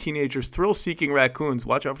 moody teenagers, thrill-seeking raccoons,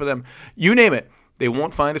 watch out for them. You name it, they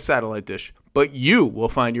won't find a satellite dish. But you will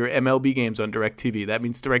find your MLB games on DirecTV. That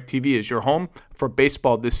means DirecTV is your home for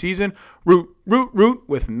baseball this season. Root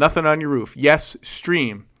with nothing on your roof. Yes,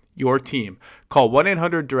 stream your team. Call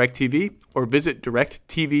 1-800-DirecTV or visit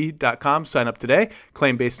directtv.com. Sign up today.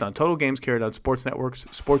 Claim based on total games carried on sports networks.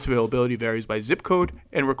 Sports availability varies by zip code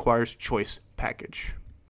and requires choice package.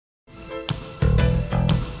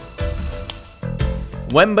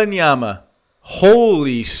 Wembanyama.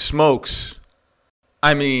 Holy smokes.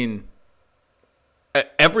 I mean,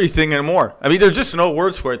 everything and more. I mean, there's just no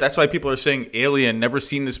words for it. That's why people are saying alien, never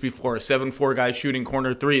seen this before. A 7'4" guy shooting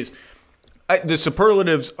corner threes. The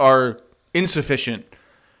superlatives are insufficient.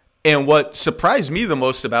 And what surprised me the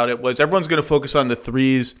most about it was everyone's going to focus on the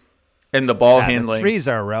threes and the ball handling. The threes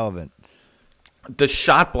are irrelevant. The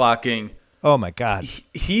shot blocking. Oh, my God.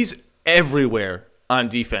 He's everywhere on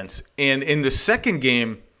defense. And in the second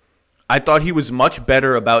game, I thought he was much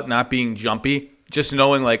better about not being jumpy, just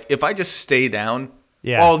knowing, like, if I just stay down,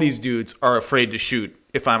 all these dudes are afraid to shoot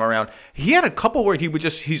if I'm around. He had a couple where he would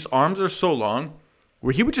just, his arms are so long,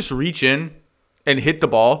 where he would just reach in and hit the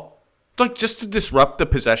ball, like, just to disrupt the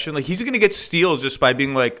possession. Like, he's going to get steals just by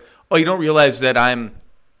being like, oh, you don't realize that I'm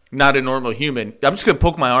not a normal human. I'm just going to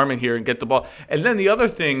poke my arm in here and get the ball. And then the other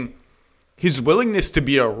thing, his willingness to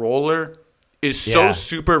be a roller is so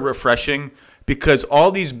super refreshing, because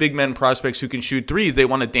all these big men prospects who can shoot threes, they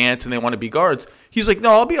want to dance and they want to be guards. He's like,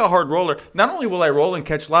 no, I'll be a hard roller. Not only will I roll and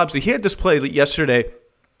catch lobs, he had this play yesterday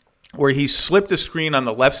where he slipped a screen on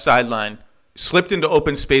the left sideline, slipped into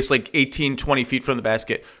open space like 18, 20 feet from the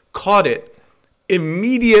basket, caught it,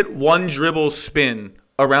 immediate one dribble spin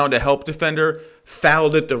around a help defender,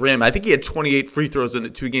 fouled at the rim. I think he had 28 free throws in the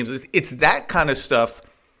 2 games. It's that kind of stuff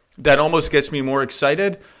that almost gets me more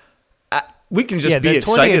excited. We can just be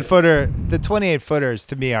excited. The 28-footers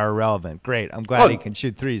to me are irrelevant. Great. I'm glad he can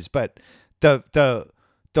shoot threes. But the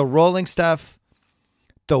rolling stuff,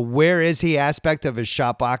 the where is he aspect of his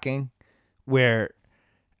shot blocking, where,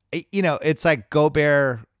 you know, it's like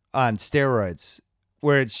Gobert on steroids,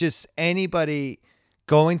 where it's just anybody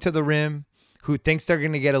going to the rim who thinks they're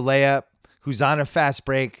going to get a layup, who's on a fast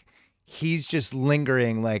break, he's just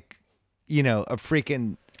lingering like, you know, a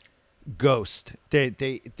freaking ghost. They're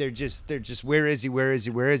just where is he?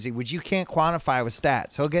 Which you can't quantify with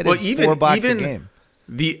stats. He'll get his 4 blocks a game.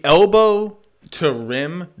 The elbow to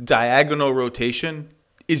rim diagonal rotation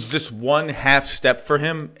is just one half step for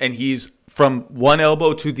him, and he's from one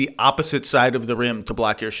elbow to the opposite side of the rim to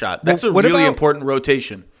block your shot. That's a really important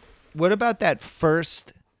rotation. What about that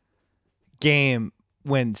first game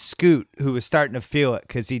when Scoot, who was starting to feel it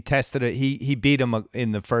because he tested it, he beat him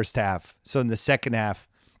in the first half. So in the second half,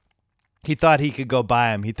 he thought he could go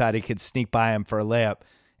by him. He thought he could sneak by him for a layup.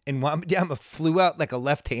 And Wembanyama flew out like a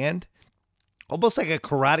left hand, almost like a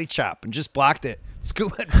karate chop, and just blocked it.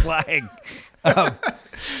 Scoot went flying.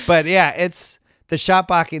 But yeah, it's the shot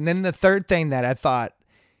blocking. Then the third thing that I thought,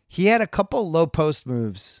 he had a couple low post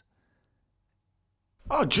moves.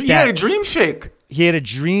 Oh, he had a dream shake. He had a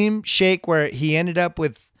dream shake where he ended up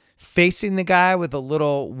with facing the guy with a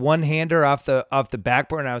little one-hander off the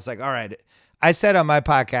backboard. And I was like, all right. I said on my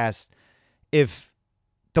podcast, if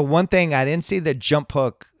the one thing I didn't see the jump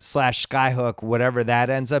hook / sky hook, whatever that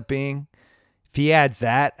ends up being, if he adds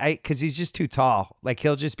that, because he's just too tall, like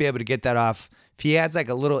he'll just be able to get that off. If he adds like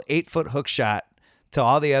a little 8-foot hook shot to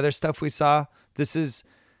all the other stuff we saw,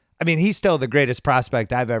 he's still the greatest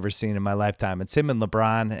prospect I've ever seen in my lifetime. It's him and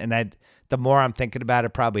LeBron. And the more I'm thinking about it,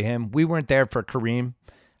 probably him. We weren't there for Kareem.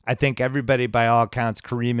 I think everybody, by all accounts,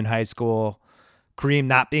 Kareem in high school, Kareem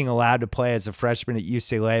not being allowed to play as a freshman at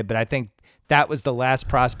UCLA. But I think that was the last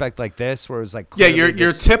prospect like this where it was like, yeah,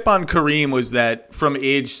 your tip on Kareem was that from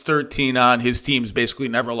age 13 on, his teams basically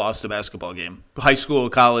never lost a basketball game. High school,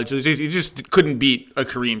 college, you just couldn't beat a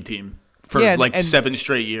Kareem team for 7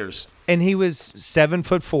 straight years. And he was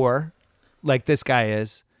 7'4", like this guy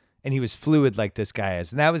is, and he was fluid like this guy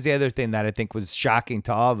is. And that was the other thing that I think was shocking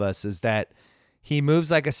to all of us, is that he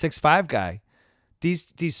moves like a 6'5" guy.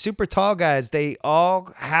 These super tall guys, they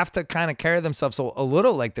all have to kind of carry themselves a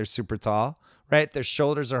little like they're super tall, right? Their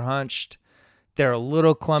shoulders are hunched. They're a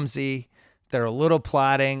little clumsy. They're a little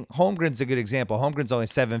plodding. Holmgren's a good example. Holmgren's only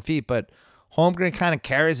 7 feet, but Holmgren kind of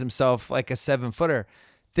carries himself like a 7-footer.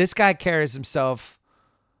 This guy carries himself,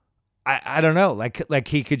 I don't know, like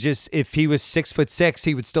he could just, if he was 6'6",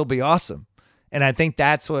 he would still be awesome. And I think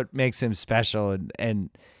that's what makes him special. And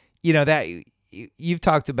that you've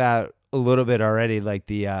talked about a little bit already, like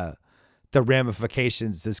the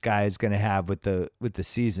ramifications this guy is going to have with the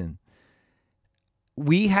season.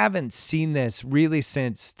 We haven't seen this really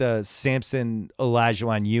since the Sampson,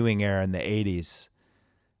 Olajuwon, Ewing era in the 80s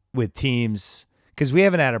with teams, because we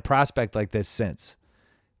haven't had a prospect like this since,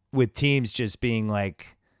 with teams just being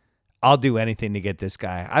like, I'll do anything to get this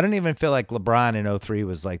guy. I don't even feel like LeBron in 03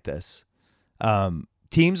 was like this.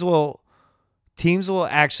 Teams will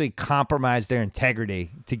actually compromise their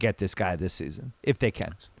integrity to get this guy this season, if they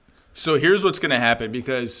can. So here's what's going to happen,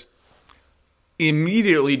 because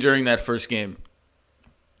immediately during that first game,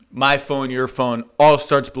 my phone, your phone, all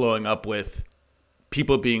starts blowing up with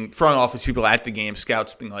people being, front office people at the game,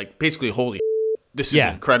 scouts being like, basically, holy this is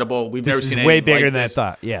incredible. We've never seen anything way bigger like than this. I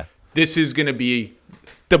thought. Yeah. This is going to be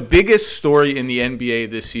the biggest story in the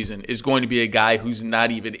NBA this season, is going to be a guy who's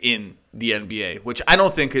not even in the NBA, which I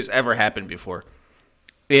don't think has ever happened before.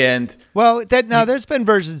 And there's been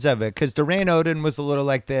versions of it, because Dwayne Oden was a little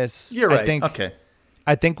like this. You're right. Okay.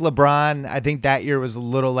 I think LeBron, that year was a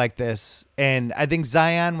little like this, and I think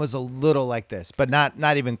Zion was a little like this, but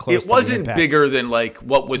not even close. It wasn't bigger than like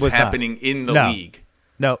what was happening in the league.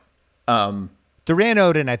 No. Dwayne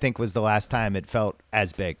Oden, I think, was the last time it felt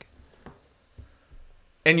as big.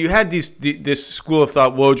 And you had this school of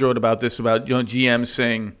thought. Woj wrote about this, about GMs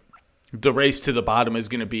saying the race to the bottom is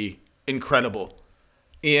going to be incredible,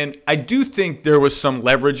 and I do think there was some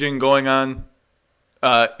leveraging going on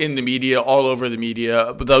in the media, all over the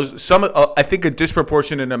media. But I think a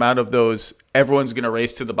disproportionate amount of those everyone's going to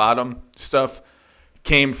race to the bottom stuff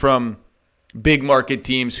came from big market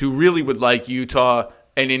teams who really would like Utah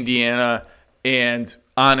and Indiana and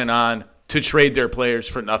on to trade their players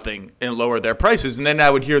for nothing and lower their prices. And then I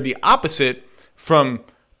would hear the opposite from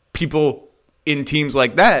people in teams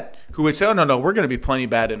like that who would say, oh, no, we're going to be plenty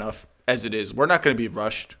bad enough as it is. We're not going to be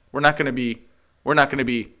rushed. We're not going to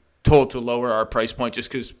be told to lower our price point just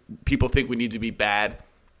because people think we need to be bad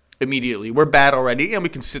immediately. We're bad already, and we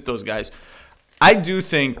can sit those guys. I do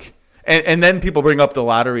think, and then people bring up the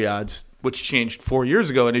lottery odds, which changed 4 years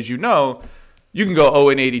ago. And as you know, you can go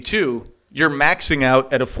 0-82. You're maxing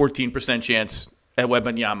out at a 14% chance at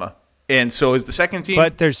Wembanyama. And so is the second team.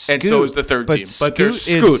 But there's Scoot. And so is the third team. But there's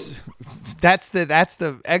Scoot. That's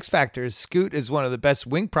the X factor. Scoot is one of the best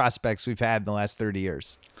wing prospects we've had in the last 30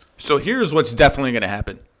 years. So here's what's definitely going to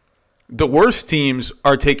happen. The worst teams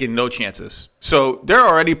are taking no chances. So they're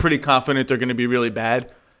already pretty confident they're going to be really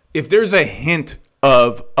bad. If there's a hint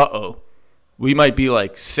of, we might be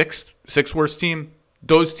like sixth worst team,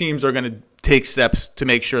 those teams are going to take steps to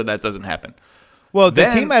make sure that doesn't happen. Well, the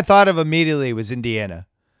team I thought of immediately was Indiana,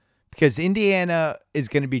 because Indiana is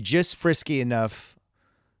going to be just frisky enough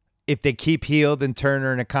if they keep Heald and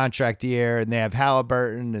Turner in a contract year, and they have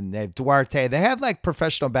Halliburton and they have Duarte, they have like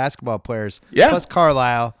professional basketball players. Yeah. Plus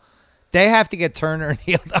Carlisle, they have to get Turner and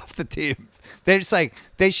Heald off the team. They're just like,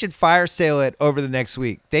 they should fire sale it over the next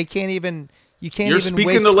week. They can't even. You can't You're even speaking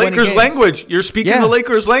waste the 20 Lakers games. language. You're speaking Yeah. the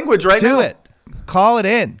Lakers language right now. Do it. Call it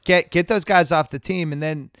in. Get those guys off the team, and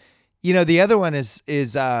then the other one is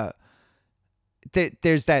there's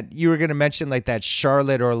that you were going to mention, like that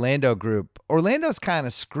Charlotte Orlando group. Orlando's kind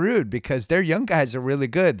of screwed because their young guys are really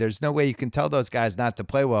good. There's no way you can tell those guys not to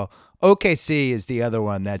play well. OKC is the other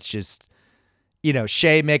one that's just,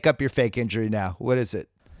 Shea, make up your fake injury now. What is it?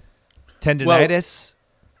 Tendonitis?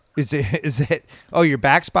 Is it? Oh, your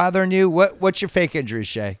back's bothering you? What's your fake injury,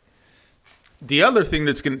 Shea? The other thing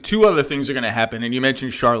two other things are going to happen, and you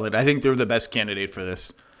mentioned Charlotte. I think they're the best candidate for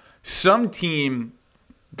this. Some team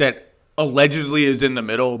that allegedly is in the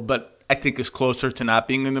middle, but I think is closer to not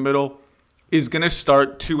being in the middle, is going to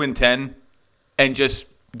start 2-10, and just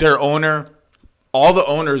their owner, all the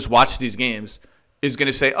owners watch these games, is going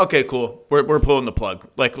to say, okay, cool, we're pulling the plug.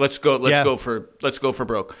 Like let's go for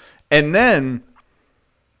broke. And then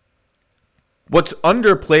what's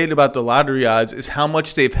underplayed about the lottery odds is how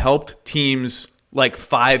much they've helped teams like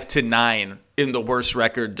 5-9 in the worst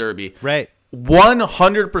record derby. Right.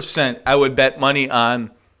 100% I would bet money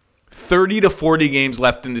on 30 to 40 games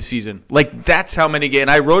left in the season. Like, that's how many games.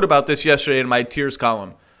 And I wrote about this yesterday in my tiers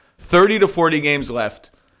column. 30 to 40 games left.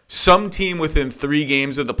 Some team within 3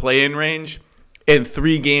 games of the play-in range and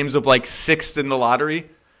 3 games of like 6th in the lottery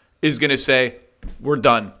is going to say, we're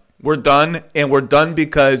done. We're done, and we're done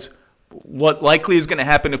because what likely is going to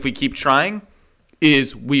happen if we keep trying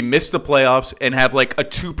is we miss the playoffs and have like a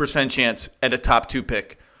 2% chance at a top 2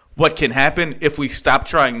 pick. What can happen if we stop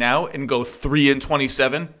trying now and go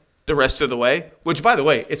 3-27 the rest of the way? Which, by the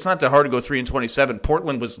way, it's not that hard to go 3-27.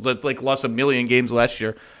 Portland was like lost 1 million games last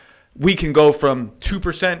year. We can go from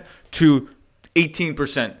 2% to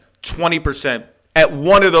 18%, 20% at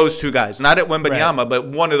one of those 2 guys. Not at Wembanyama, right, but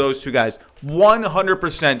one of those 2 guys.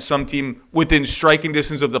 100% some team within striking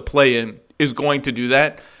distance of the play-in is going to do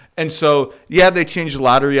that. And so, yeah, they changed the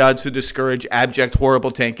lottery odds to discourage abject,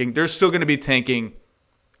 horrible tanking. There's still going to be tanking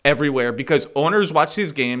everywhere because owners watch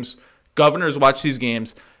these games, governors watch these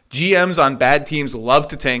games, GMs on bad teams love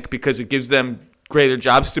to tank because it gives them greater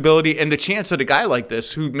job stability and the chance at a guy like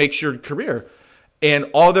this who makes your career. And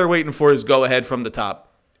all they're waiting for is go ahead from the top.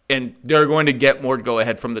 And they're going to get more go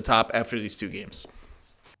ahead from the top after these 2 games.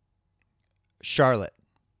 Charlotte.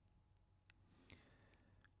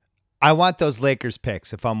 I want those Lakers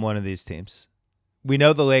picks if I'm one of these teams. We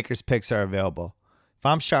know the Lakers picks are available. If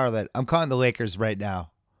I'm Charlotte, I'm calling the Lakers right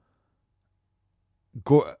now.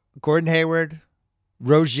 Gordon Hayward,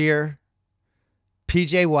 Rozier,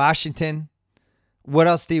 PJ Washington. What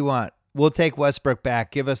else do you want? We'll take Westbrook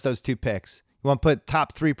back. Give us those 2 picks. You want to put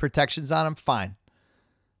top 3 protections on them? Fine.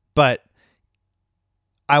 But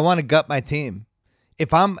I want to gut my team.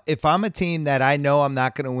 If I'm a team that I know I'm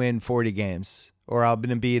not going to win 40 games or I'm going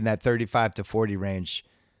to be in that 35 to 40 range,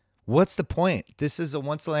 what's the point? This is a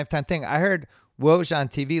once in a lifetime thing. I heard Woj on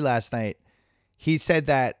TV last night. He said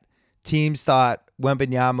that teams thought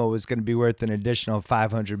Wembanyama was going to be worth an additional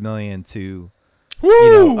 $500 million to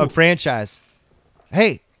a franchise.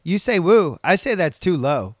 Hey, you say woo. I say that's too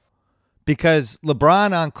low because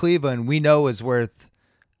LeBron on Cleveland we know is worth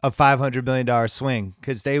a $500 million swing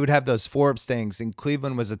because they would have those Forbes things, and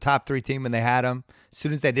Cleveland was a top 3 team when they had them. As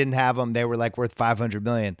soon as they didn't have them, they were like worth $500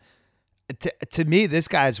 million. To me, this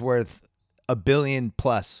guy's worth $1 billion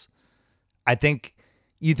plus. I think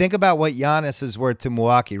you think about what Giannis is worth to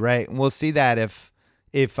Milwaukee, right? And we'll see that if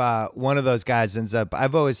one of those guys ends up.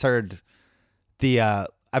 I've always heard the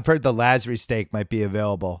Lazary stake might be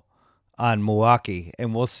available on Milwaukee,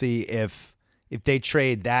 and we'll see if they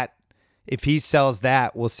trade that. If he sells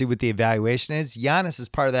that, we'll see what the evaluation is. Giannis is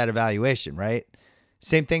part of that evaluation, right?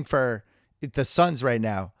 Same thing for the Suns right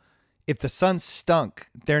now. If the Suns stunk,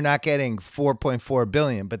 they're not getting $4.4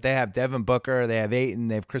 billion, but they have Devin Booker, they have Ayton,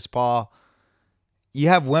 they have Chris Paul. You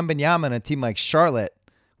have Wembanyama on a team like Charlotte,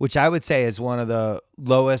 which I would say is one of the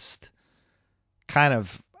lowest kind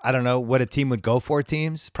of, I don't know what a team would go for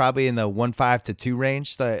teams, probably in the 1.5 to 2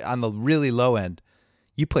 range, on the really low end.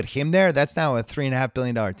 You put him there, that's now a $3.5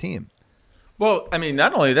 billion team. Well, I mean,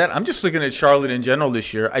 not only that, I'm just looking at Charlotte in general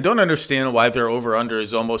this year. I don't understand why their over-under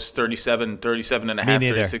is almost 37 and a half,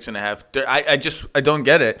 36 and a half. I don't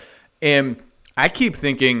get it. And I keep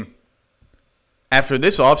thinking after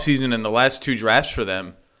this offseason and the last 2 drafts for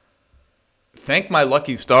them, thank my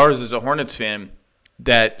lucky stars as a Hornets fan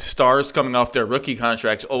that stars coming off their rookie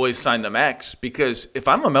contracts always sign the max. Because if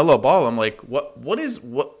I'm LaMelo Ball, I'm like,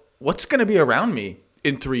 what's going to be around me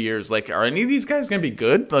in 3 years. Like, are any of these guys going to be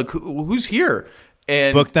good? Like, who's here?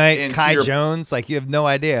 And Book Knight, and Kai Jones, like you have no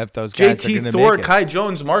idea if those guys are going JT to Thor, make it. Kai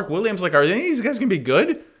Jones, Mark Williams, like, are any of these guys going to be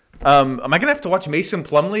good? Am I going to have to watch Mason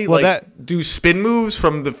Plumlee do spin moves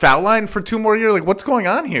from the foul line for 2 more years? Like, what's going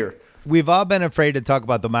on here? We've all been afraid to talk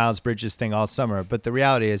about the Miles Bridges thing all summer, but the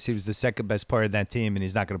reality is he was the second best player in that team, and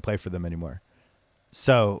he's not going to play for them anymore.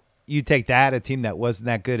 So you take that, a team that wasn't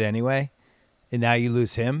that good anyway, and now you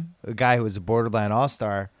lose him, a guy who was a borderline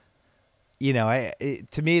all-star. You know,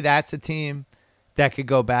 to me, that's a team that could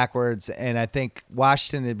go backwards, and I think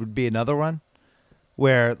Washington, it would be another one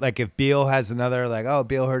where, like, if Beal has another, like, oh,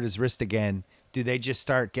 Beal hurt his wrist again, do they just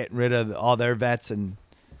start getting rid of all their vets and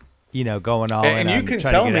going all in on trying to get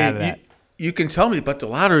out of that? You can tell me, but the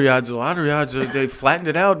lottery odds, they flattened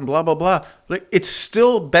it out and blah, blah, blah. Like, it's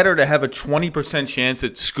still better to have a 20% chance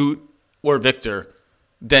at Scoot or Victor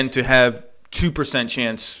than to have 2%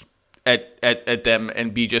 chance at them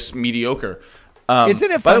and be just mediocre.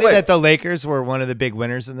 Isn't it funny that the Lakers were one of the big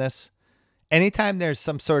winners in this? Anytime there's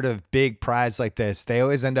some sort of big prize like this, they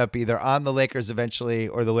always end up either on the Lakers eventually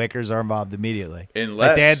or the Lakers are involved immediately.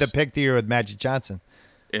 Like they had the pick the year with Magic Johnson.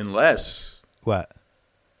 Unless what?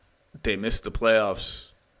 They miss the playoffs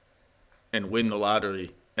and win the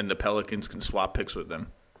lottery and the Pelicans can swap picks with them.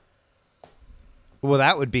 Well,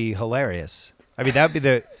 that would be hilarious. I mean,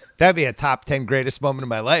 that'd be a top 10 greatest moment of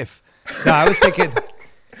my life. No, I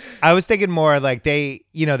was thinking more like they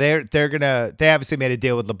obviously made a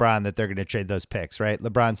deal with LeBron that they're gonna trade those picks, right?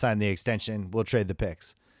 LeBron signed the extension, we'll trade the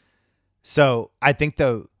picks. So I think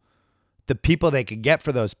the people they could get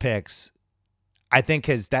for those picks, I think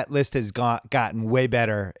that list has gotten way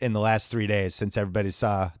better in the last 3 days since everybody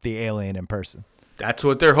saw the alien in person. That's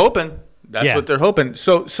what they're hoping. What they're hoping.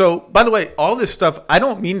 So by the way, all this stuff, I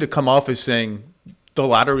don't mean to come off as saying the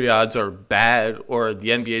lottery odds are bad or the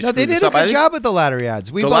NBA. No, they did a good job with the lottery odds.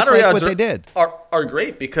 We both like what they did. Are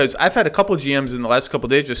great because I've had a couple of GMs in the last couple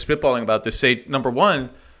of days just spitballing about this. Say, number one,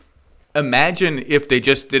 imagine if they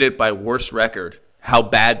just did it by worst record, how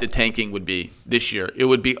bad the tanking would be this year. It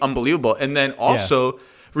would be unbelievable. And then also,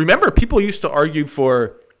 remember, people used to argue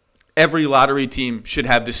for every lottery team should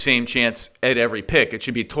have the same chance at every pick. It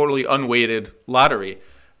should be totally unweighted lottery.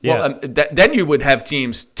 Well, then you would have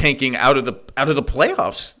teams tanking out of the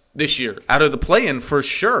playoffs this year, out of the play-in for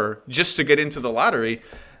sure, just to get into the lottery.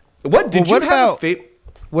 What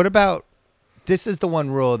about this is the one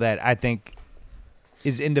rule that I think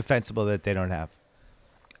is indefensible that they don't have.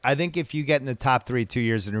 I think if you get in the top 3 2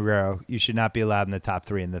 years in a row, you should not be allowed in the top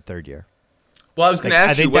 3 in the third year. Well, I was going to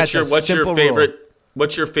ask you what's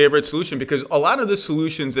your favorite solution, because a lot of the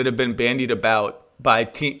solutions that have been bandied about by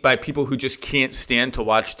people who just can't stand to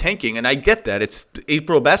watch tanking, and I get that. It's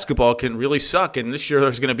April basketball can really suck, and this year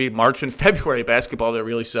there's going to be March and February basketball that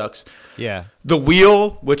really sucks. Yeah. The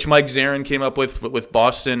wheel, which Mike Zarin came up with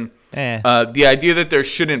Boston, the idea that there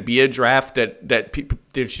shouldn't be a draft, that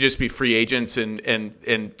there should just be free agents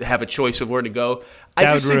and have a choice of where to go.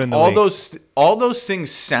 I just think all those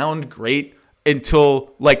things sound great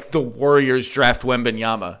until, like, the Warriors draft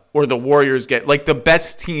Wembanyama, or the Warriors get, like, the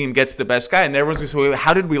best team gets the best guy, and everyone's going to say,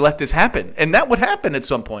 how did we let this happen? And that would happen at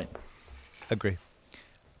some point. Agree.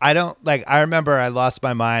 I remember I lost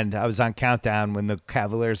my mind. I was on Countdown when the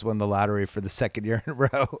Cavaliers won the lottery for the second year in a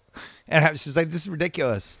row, and I was just like, this is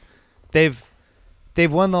ridiculous. They've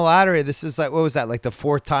won the lottery. This is like, what was that, like the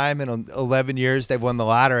 4th time in 11 years they've won the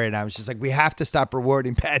lottery, and I was just like, we have to stop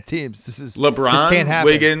rewarding bad teams. This can't happen.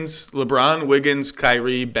 LeBron, Wiggins,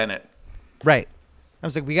 Kyrie, Bennett. Right. I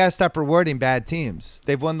was like, we got to stop rewarding bad teams.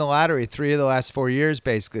 They've won the lottery 3 of the last 4 years,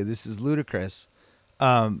 basically. This is ludicrous.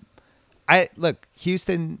 Houston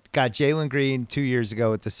got Jalen Green 2 years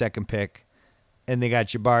ago with the 2nd pick, and they got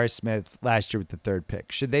Jabari Smith last year with the 3rd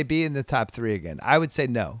pick. Should they be in the top 3 again? I would say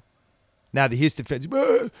no. Now the Houston fans,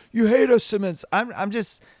 you hate us, Simmons.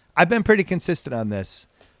 I've been pretty consistent on this.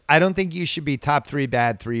 I don't think you should be top 3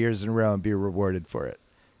 bad 3 years in a row and be rewarded for it.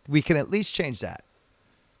 We can at least change that.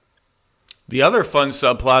 The other fun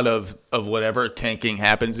subplot of whatever tanking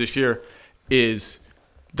happens this year is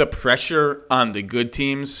the pressure on the good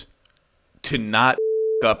teams to not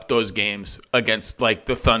up those games against, like,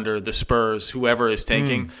 the Thunder, the Spurs, whoever is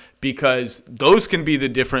tanking, because those can be the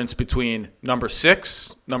difference between number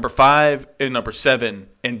 6, number 5, and number 7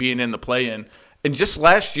 and being in the play-in. And just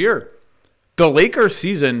last year, the Lakers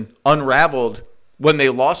season unraveled when they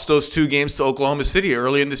lost those 2 games to Oklahoma City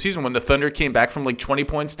early in the season, when the Thunder came back from like 20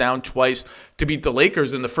 points down twice to beat the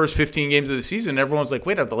Lakers in the first 15 games of the season. Everyone's like,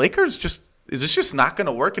 wait, are the Lakers is this just not going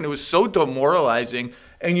to work? And it was so demoralizing.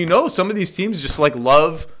 And some of these teams just, like,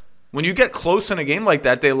 love when you get close in a game like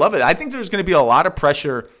that. They love it. I think there's going to be a lot of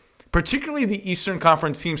pressure particularly the Eastern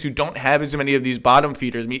Conference teams who don't have as many of these bottom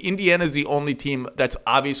feeders. I mean, Indiana's the only team that's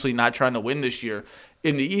obviously not trying to win this year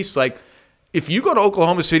in the East. Like, if you go to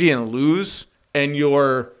Oklahoma City and lose and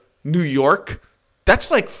you're New York,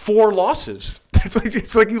 that's like 4 losses.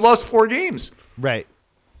 It's like you lost 4 games. Right.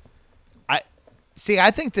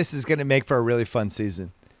 I think this is going to make for a really fun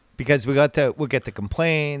season because we'll get to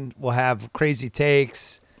complain. We'll have crazy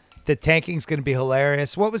takes. The tanking's going to be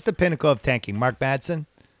hilarious. What was the pinnacle of tanking? Mark Madsen?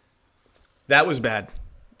 That was bad.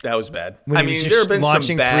 When I he mean, was there just have been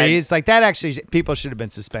launching some bad threes like that. Actually, people should have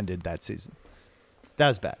been suspended that season. That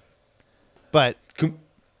was bad. But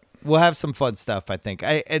we'll have some fun stuff, I think.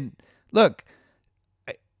 Look,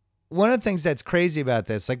 one of the things that's crazy about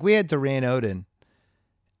this, like we had Durant Odin,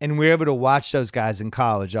 and we were able to watch those guys in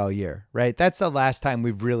college all year, right? That's the last time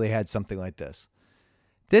we've really had something like this.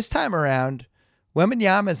 This time around,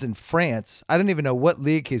 Wembanyama's in France. I don't even know what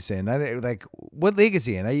league he's in. What league is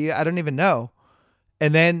he in? I don't even know.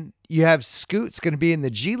 And then you have Scoot's going to be in the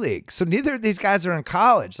G League. So neither of these guys are in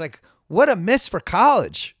college. Like, what a miss for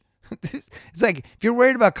college. It's like, if you're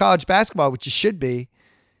worried about college basketball, which you should be,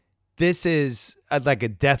 this is like a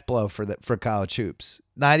death blow for college hoops.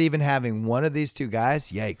 Not even having one of these two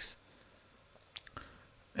guys, yikes.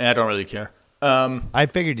 I don't really care. I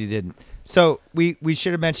figured you didn't. So we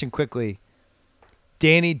should have mentioned quickly,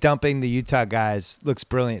 Danny dumping the Utah guys looks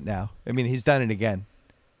brilliant now. I mean, he's done it again.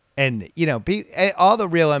 And, all the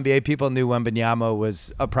real NBA people knew Wembanyama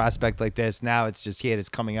was a prospect like this. Now it's just he had his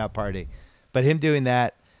coming out party. But him doing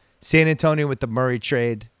that, San Antonio with the Murray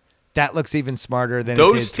trade, that looks even smarter than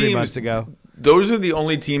it did 3 months ago. Those are the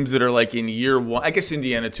only teams that are like in year one. I guess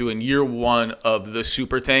Indiana too, in year one of the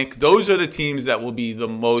super tank. Those are the teams that will be the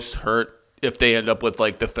most hurt if they end up with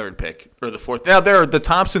like the 3rd pick or the 4th. Now there are the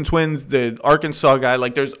Thompson twins, the Arkansas guy.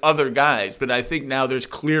 Like there's other guys, but I think now there's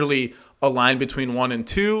clearly a line between 1 and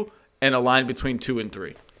 2 and a line between 2 and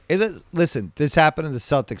 3. Listen, this happened to the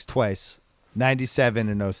Celtics twice, 97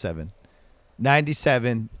 and 07.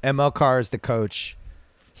 97, ML Carr is the coach.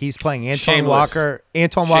 He's playing Antoine Walker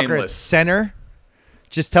at center,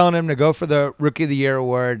 just telling him to go for the Rookie of the Year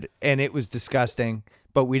award, and it was disgusting,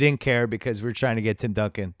 but we didn't care because we were trying to get Tim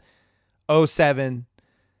Duncan. 07,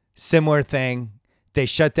 similar thing. They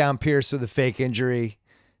shut down Pierce with a fake injury.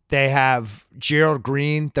 They have Gerald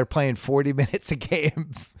Green. They're playing 40 minutes a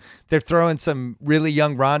game. They're throwing some really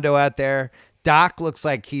young Rondo out there. Doc looks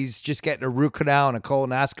like he's just getting a root canal and a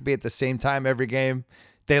colonoscopy at the same time every game.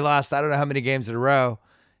 They lost I don't know how many games in a row,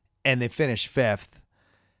 and they finished 5th.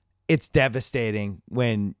 It's devastating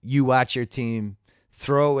when you watch your team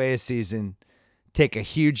throw away a season, take a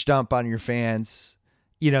huge dump on your fans.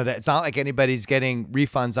 That it's not like anybody's getting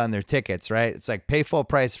refunds on their tickets, right? It's like pay full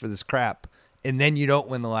price for this crap, and then you don't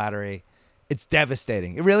win the lottery. It's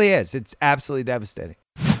devastating. It really is. It's absolutely devastating.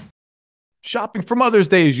 Shopping for Mother's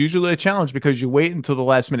Day is usually a challenge because you wait until the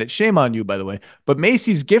last minute. Shame on you, by the way. But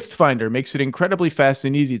Macy's Gift Finder makes it incredibly fast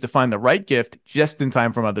and easy to find the right gift just in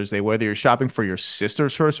time for Mother's Day. Whether you're shopping for your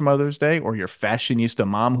sister's first Mother's Day or your fashionista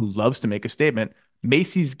mom who loves to make a statement,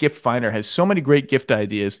 Macy's Gift Finder has so many great gift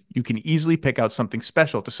ideas, you can easily pick out something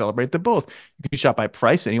special to celebrate them both. You can shop by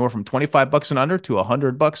price, anywhere from $25 and under to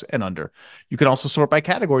 $100 and under. You can also sort by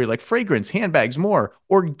category like fragrance, handbags, more,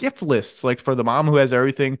 or gift lists like for the mom who has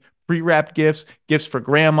everything. Pre-wrapped gifts, gifts for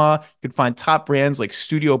grandma. You can find top brands like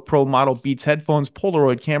Studio Pro model Beats headphones,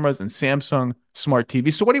 Polaroid cameras, and Samsung smart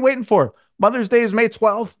TVs. So what are you waiting for? Mother's Day is May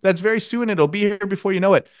 12th. That's very soon. It'll be here before you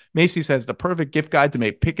know it. Macy's has the perfect gift guide to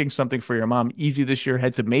make picking something for your mom easy this year.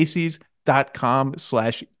 Head to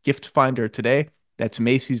Macy's.com/giftfinder today. That's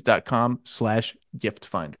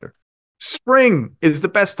Macy's.com/giftfinder. Spring is the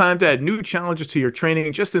best time to add new challenges to your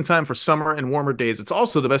training just in time for summer and warmer days. It's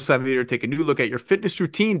also the best time of the year to take a new look at your fitness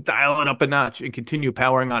routine, dial it up a notch, and continue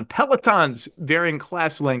powering on. Peloton's varying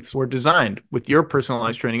class lengths were designed with your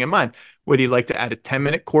personalized training in mind. Whether you'd like to add a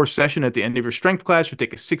 10-minute core session at the end of your strength class or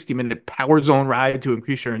take a 60-minute power zone ride to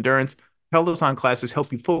increase your endurance, Peloton classes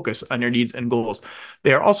help you focus on your needs and goals.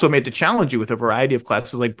 They are also made to challenge you with a variety of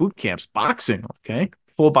classes like boot camps, boxing,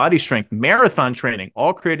 full body strength, marathon training,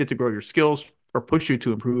 all created to grow your skills or push you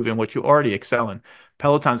to improve in what you already excel in.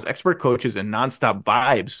 Peloton's expert coaches and nonstop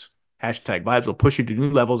vibes, #vibes, will push you to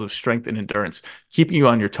new levels of strength and endurance, keeping you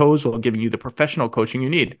on your toes while giving you the professional coaching you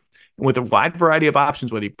need. And with a wide variety of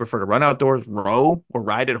options, whether you prefer to run outdoors, row, or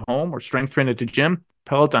ride at home, or strength train at the gym,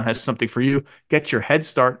 Peloton has something for you. Get your head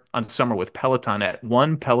start on summer with Peloton at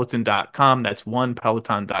onepeloton.com. That's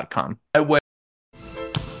onepeloton.com.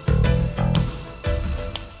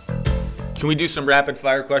 Can we do some rapid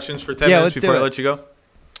fire questions for 10 minutes before I let you go?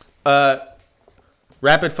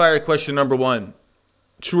 Rapid fire question number 1.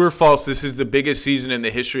 True or false, this is the biggest season in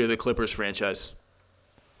the history of the Clippers franchise.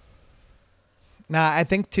 Nah, I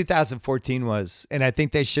think 2014 was, and I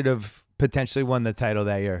think they should have potentially won the title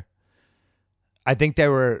that year. I think they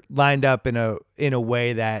were lined up in a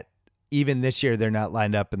way that even this year they're not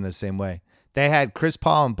lined up in the same way. They had Chris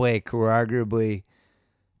Paul and Blake, who were arguably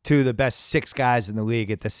two of the best 6 guys in the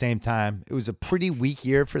league at the same time. It was a pretty weak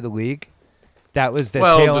year for the league. That was the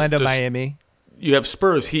tail end of Miami. You have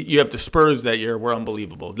Spurs. You have the Spurs that year were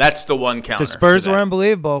unbelievable. That's the one counter. The Spurs were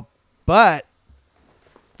unbelievable, but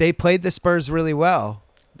they played the Spurs really well.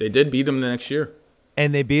 They did beat them the next year.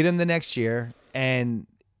 And they beat them the next year. And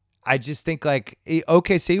I just think like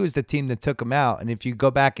OKC was the team that took them out. And if you go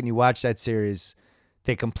back and you watch that series,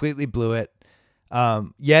 they completely blew it.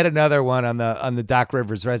 Yet another one on the Doc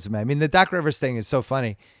Rivers resume. I mean, the Doc Rivers thing is so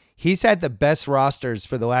funny. He's had the best rosters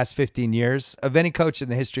for the last 15 years of any coach in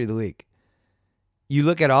the history of the league. You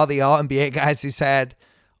look at all the All-NBA guys he's had,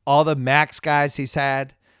 all the max guys he's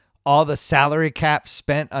had, all the salary cap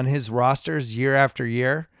spent on his rosters year after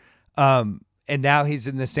year. And now he's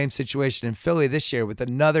in the same situation in Philly this year with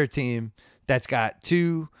another team that's got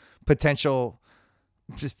 2 potential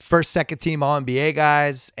first, second team All-NBA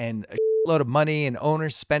guys and a load of money and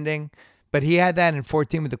owners spending. But he had that in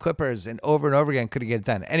 14 with the Clippers and over again couldn't get it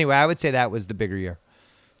done. Anyway, I would say that was the bigger year.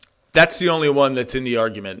 That's the only one that's in the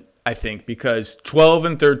argument, I think, because 12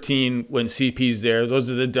 and 13 when CP's there, those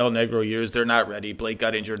are the Del Negro years. They're not ready. Blake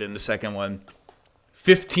got injured in the second one.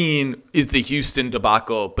 15 is the Houston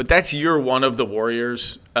debacle, but that's year 1 of the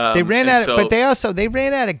Warriors. They ran out, but they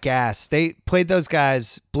ran out of gas. They played those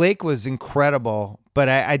guys. Blake was incredible, but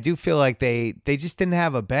I do feel like they just didn't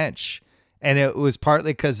have a bench, and it was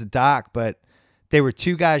partly because of Doc, but they were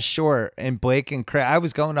 2 guys short, and Blake and Chris. I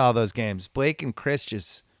was going to all those games. Blake and Chris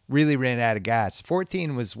just really ran out of gas.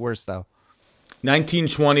 14 was worse though.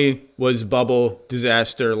 1920 was bubble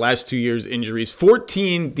disaster. Last 2 years injuries.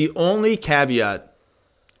 14, the only caveat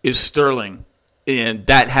is Sterling, and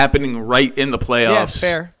that happening right in the playoffs.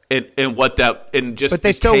 Yeah, fair. But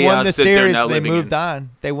they still won the series. And they moved on.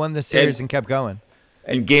 They won the series and kept going.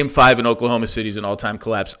 And Game 5 in Oklahoma City is an all-time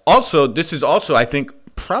collapse. Also, this is also, I think,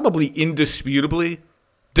 probably indisputably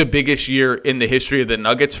the biggest year in the history of the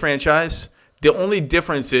Nuggets franchise. The only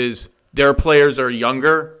difference is their players are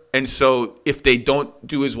younger, and so if they don't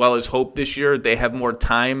do as well as hoped this year, they have more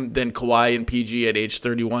time than Kawhi and PG at age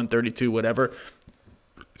 31, 32, whatever.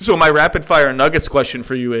 So my rapid-fire Nuggets question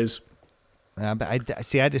for you is... I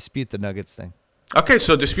dispute the Nuggets thing. Okay,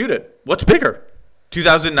 so dispute it. What's bigger?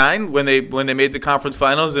 2009 when they made the conference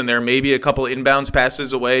finals and they're maybe a couple inbounds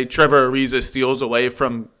passes away, Trevor Ariza steals away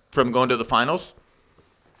from going to the finals?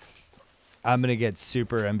 I'm going to get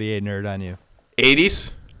super NBA nerd on you.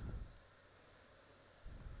 80s?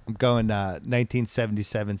 I'm going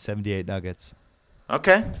 1977-78 Nuggets.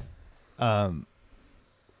 Okay.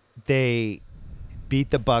 They beat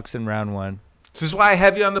the Bucks in round 1. This is why I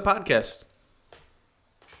have you on the podcast.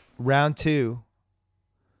 Round 2,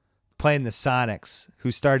 playing the Sonics, who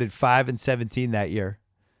started 5-17 that year.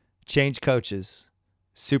 Changed coaches.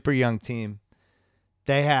 Super young team.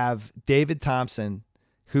 They have David Thompson,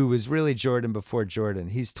 who was really Jordan before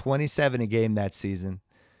Jordan. He's 27 a game that season.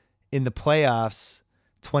 In the playoffs,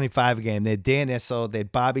 25 a game. They had Dan Issel. They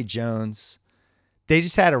had Bobby Jones. They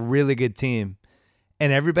just had a really good team.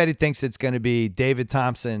 And everybody thinks it's going to be David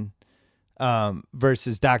Thompson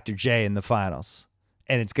versus Dr. J in the finals.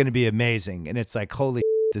 And it's going to be amazing. And it's like, holy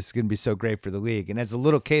this is going to be so great for the league. And as a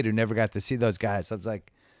little kid who never got to see those guys, I was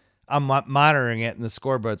like, I'm monitoring it in the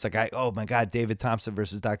scoreboard. It's like, oh my God, David Thompson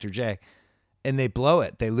versus Dr. J. And they blow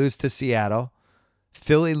it. They lose to Seattle.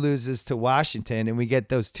 Philly loses to Washington. And we get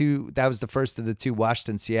those 2. That was the first of the 2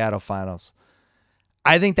 Washington-Seattle finals.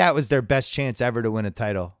 I think that was their best chance ever to win a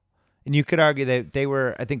title. And you could argue that they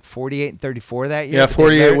were, I think, 48-34 that year. Yeah,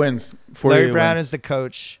 48 wins. 48 Larry Brown wins. is the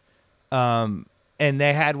coach. And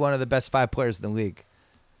they had one of the best 5 players in the league.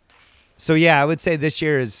 So, yeah, I would say this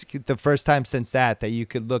year is the first time since that you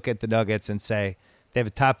could look at the Nuggets and say they have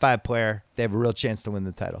a top 5 player. They have a real chance to win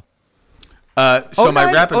the title. So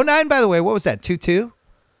my rapid 09, by the way, what was that, 2-2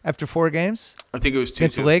 after 4 games? I think it was 2-2.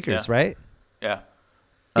 Against the Lakers, yeah. right? Yeah.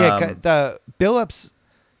 Yeah, the Billups,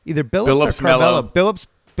 either Billups or Carmelo.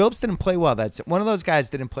 Billups didn't play well. One of those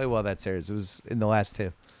guys didn't play well that series. It was in the last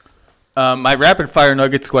 2. My rapid-fire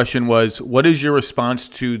Nuggets question was, what is your response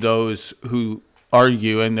to those who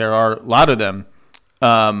argue, and there are a lot of them,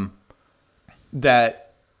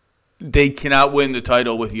 that they cannot win the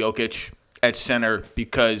title with Jokic at center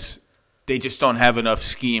because they just don't have enough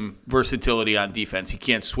scheme versatility on defense. He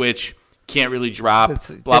can't switch, can't really drop,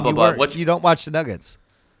 blah, blah, blah. You don't watch the Nuggets.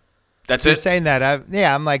 That's You're it. saying that.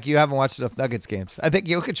 I'm like, you haven't watched enough Nuggets games. I think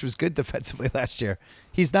Jokic was good defensively last year.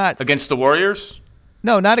 He's not. Against the Warriors?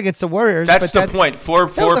 No, not against the Warriors. That's but the point. Four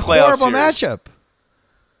that was a playoff horrible series. matchup.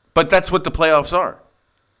 But that's what the playoffs are.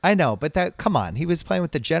 I know, but come on. He was playing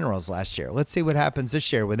with the Generals last year. Let's see what happens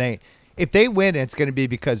this year if they win. It's going to be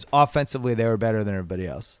because offensively they were better than everybody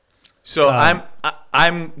else. So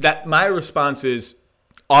my response is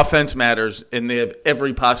offense matters, and they have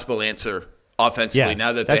every possible answer offensively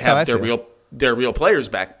now that they have their real players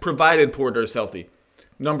back, provided Porter is healthy.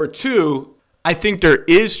 Number two, I think there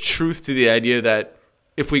is truth to the idea that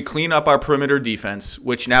if we clean up our perimeter defense,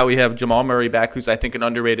 which now we have Jamal Murray back, who's I think an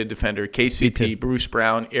underrated defender, KCP, Bruce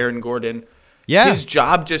Brown, Aaron Gordon. Yeah, his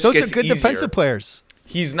job just those gets are good easier. defensive players.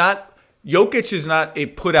 Jokic is not a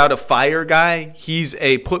put out a fire guy. He's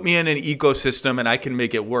a put me in an ecosystem and I can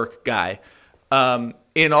make it work guy.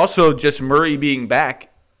 And also just Murray being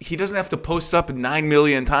back, he doesn't have to post up 9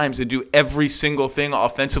 million times and do every single thing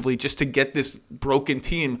offensively just to get this broken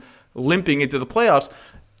team limping into the playoffs.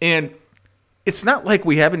 And it's not like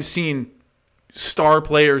we haven't seen star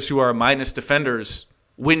players who are minus defenders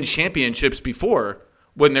win championships before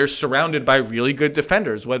when they're surrounded by really good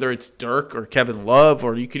defenders, whether it's Dirk or Kevin Love,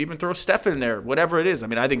 or you could even throw Steph in there, whatever it is. I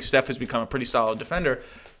mean, I think Steph has become a pretty solid defender.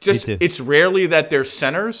 It's rarely that they're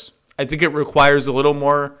centers. I think it requires a little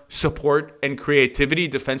more support and creativity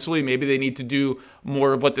defensively. Maybe they need to do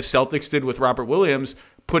more of what the Celtics did with Robert Williams,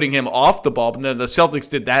 putting him off the ball. But then the Celtics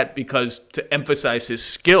did that because to emphasize his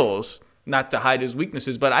skills, not to hide his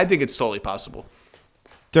weaknesses. But I think it's totally possible.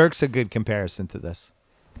 Dirk's a good comparison to this.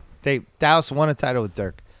 Dallas won a title with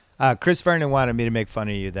Dirk. Chris Vernon wanted me to make fun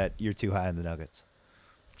of you that you're too high on the Nuggets.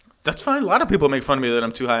 That's fine. A lot of people make fun of me that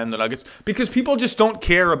I'm too high on the Nuggets because people just don't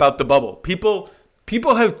care about the bubble. People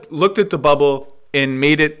have looked at the bubble and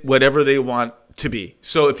made it whatever they want to be.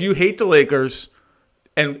 So if you hate the Lakers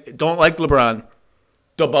and don't like LeBron,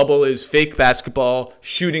 the bubble is fake basketball,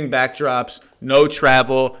 shooting backdrops, no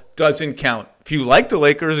travel, doesn't count. If you like the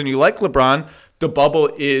Lakers and you like LeBron, the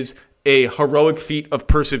bubble is a heroic feat of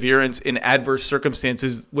perseverance in adverse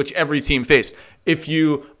circumstances, which every team faced. If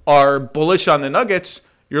you are bullish on the Nuggets,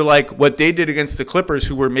 you're like what they did against the Clippers,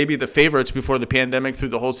 who were maybe the favorites before the pandemic through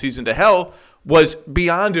the whole season to hell, was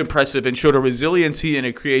beyond impressive and showed a resiliency and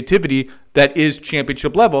a creativity that is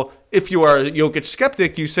championship level. If you are a Jokic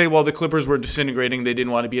skeptic, you say, well, the Clippers were disintegrating. They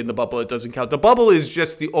didn't want to be in the bubble. It doesn't count. The bubble is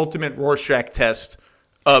just the ultimate Rorschach test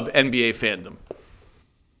of NBA fandom.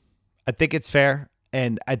 I think it's fair.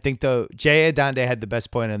 And I think, though, Jay Adonde had the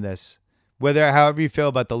best point on this. However you feel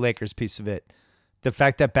about the Lakers piece of it, the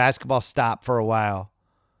fact that basketball stopped for a while,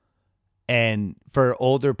 and for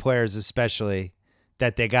older players especially,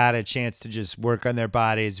 that they got a chance to just work on their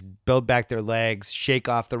bodies, build back their legs, shake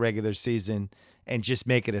off the regular season, and just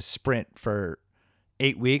make it a sprint for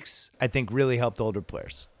 8 weeks, I think really helped older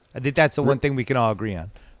players. I think that's the one thing we can all agree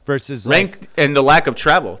on. Versus and the lack of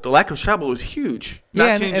travel. The lack of travel was huge.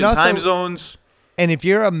 Not changing also, time zones. And if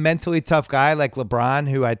you're a mentally tough guy like LeBron,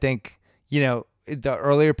 who I think, the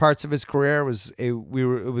earlier parts of his career it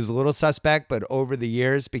was a little suspect, but over the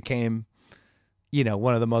years became,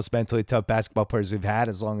 one of the most mentally tough basketball players we've had,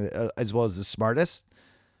 as well as the smartest.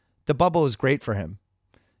 The bubble was great for him,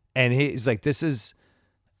 and he's like,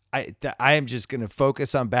 I am just going to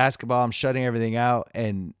focus on basketball. I'm shutting everything out,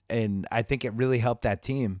 and I think it really helped that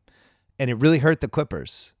team, and it really hurt the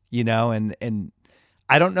Clippers, and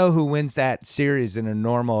I don't know who wins that series in a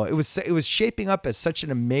normal. It was shaping up as such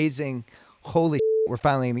an amazing, holy shit, we're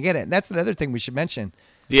finally going to get it. And that's another thing we should mention.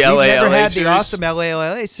 The LA never had series. The awesome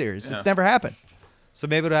LA series. Yeah. It's never happened. So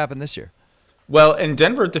maybe it'll happen this year. Well, and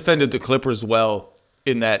Denver defended the Clippers well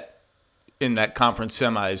in that conference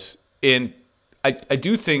semis. And I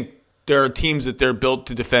do think there are teams that they're built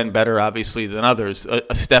to defend better, obviously, than others.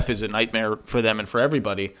 A Steph is a nightmare for them and for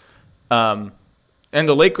everybody. And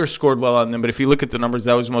the Lakers scored well on them, but if you look at the numbers,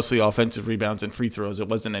 that was mostly offensive rebounds and free throws. It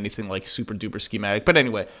wasn't anything like super duper schematic. But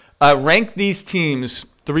anyway, rank these teams,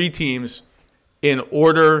 3 teams, in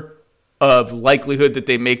order of likelihood that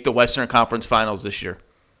they make the Western Conference Finals this year.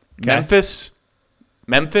 Okay.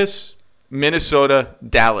 Memphis, Minnesota,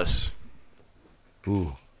 Dallas.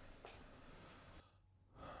 Ooh.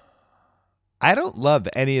 I don't love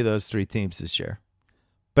any of those 3 teams this year,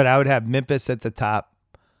 but I would have Memphis at the top.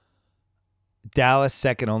 Dallas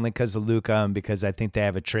second only because of Luka and because I think they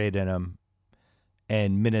have a trade in them,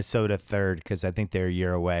 and Minnesota third because I think they're a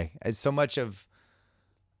year away. As so much of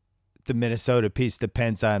the Minnesota piece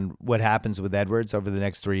depends on what happens with Edwards over the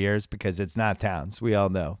next 3 years, because it's not Towns. We all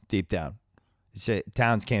know deep down.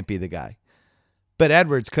 Towns can't be the guy, but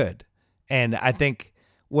Edwards could. And I think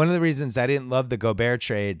one of the reasons I didn't love the Gobert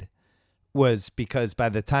trade was because by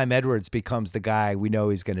the time Edwards becomes the guy we know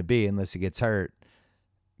he's going to be, unless he gets hurt,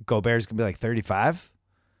 Gobert's going to be like 35.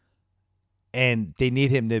 And they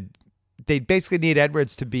need him to, they basically need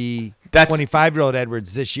Edwards to be 25-year-old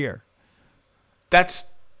Edwards this year. That's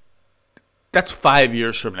 5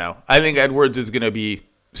 years from now. I think Edwards is going to be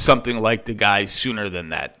something like the guy sooner than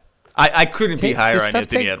that. I couldn't be higher on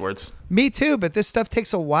Anthony Edwards. Me too, but this stuff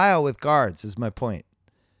takes a while with guards, is my point.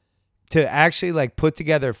 To actually like put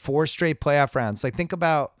together 4 straight playoff rounds. Like think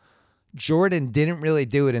about Jordan didn't really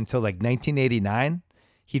do it until like 1989.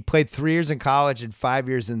 He'd played 3 years in college and 5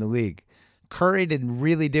 years in the league. Curry didn't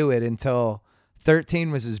really do it until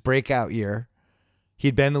 13 was his breakout year.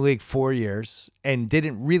 He'd been in the league 4 years and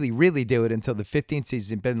didn't really do it until the 15th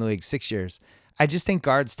season. He'd been in the league 6 years. I just think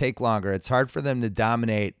guards take longer. It's hard for them to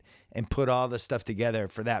dominate and put all the stuff together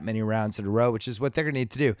for that many rounds in a row, which is what they're going to need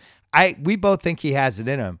to do. We both think he has it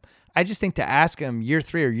in him. I just think to ask him year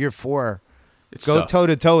 3 or year 4, go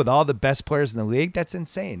toe-to-toe with all the best players in the league, that's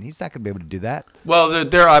insane. He's not going to be able to do that. Well,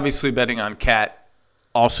 they're obviously betting on Cat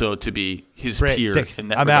also to be his peer in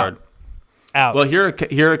that regard. Out. Well, here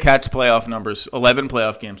are Cat's playoff numbers, 11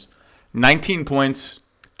 playoff games. 19 points,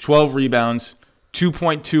 12 rebounds,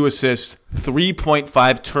 2.2 assists,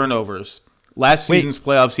 3.5 turnovers. Last season's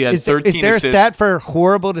playoffs, he had 13 assists. Is there a stat for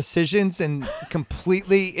horrible decisions and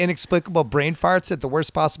completely inexplicable brain farts at the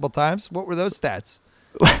worst possible times? What were those stats?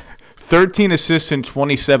 13 assists and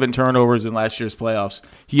 27 turnovers in last year's playoffs.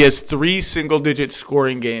 He has 3 single-digit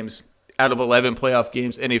scoring games out of 11 playoff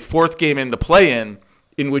games and a 4th game in the play-in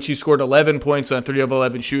which he scored 11 points on 3 of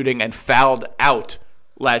 11 shooting and fouled out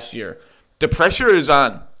last year. The pressure is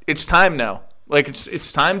on. It's time now. Like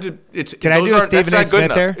it's time to. Can I do a Stephen A.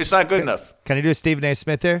 Smith there? It's not good enough. Can I do a Stephen A.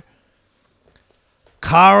 Smith there?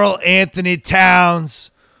 Karl Anthony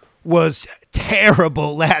Towns was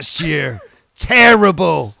terrible last year.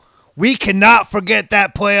 Terrible. We cannot forget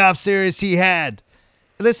that playoff series he had.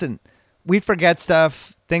 Listen, we forget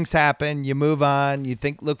stuff. Things happen. You move on. You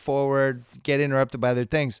look forward, get interrupted by other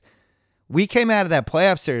things. We came out of that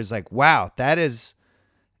playoff series like, wow, that is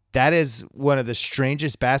one of the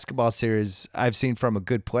strangest basketball series I've seen from a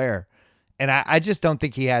good player. And I just don't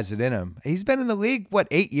think he has it in him. He's been in the league,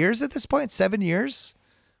 8 years at this point? 7 years?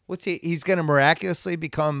 He's going to miraculously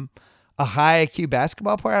become a high IQ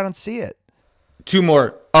basketball player? I don't see it. 2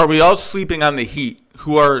 more. Are we all sleeping on the Heat,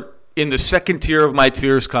 who are in the second tier of my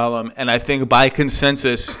tiers column, and I think by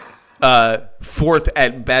consensus, 4th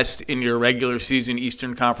at best in your regular season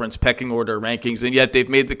Eastern Conference pecking order rankings, and yet they've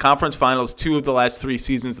made the conference finals 2 of the last 3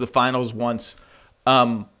 seasons, the finals once.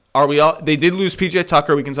 Are we all? They did lose PJ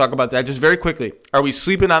Tucker. We can talk about that just very quickly. Are we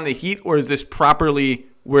sleeping on the Heat, or is this properly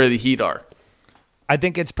where the Heat are? I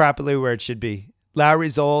think it's properly where it should be.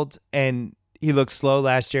 Lowry's old, and he looked slow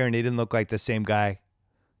last year, and he didn't look like the same guy.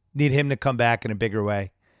 Need him to come back in a bigger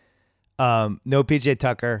way. No PJ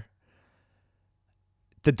Tucker.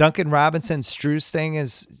 The Duncan Robinson-Strus thing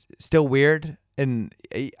is still weird, and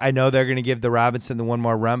I know they're going to give the Robinson the one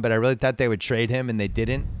more run, but I really thought they would trade him, and they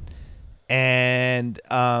didn't. And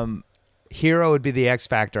Hero would be the X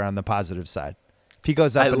factor on the positive side if he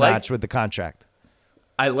goes up a notch with the contract.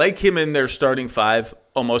 I like him in their starting 5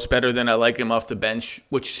 almost better than I like him off the bench,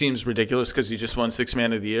 which seems ridiculous because he just won 6th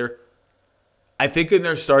Man of the Year. I think in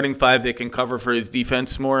their starting 5 they can cover for his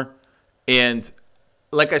defense more. And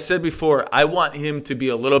like I said before, I want him to be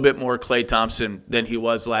a little bit more Klay Thompson than he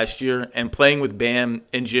was last year. And playing with Bam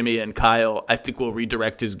and Jimmy and Kyle, I think will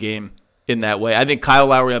redirect his game in that way. I think Kyle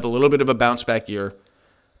Lowry have a little bit of a bounce back year.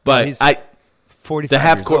 But he's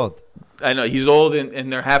 45 years old. I know he's old,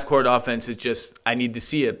 and their half-court offense is just, I need to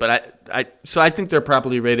see it. But I think they're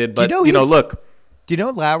properly rated. But, look. Do you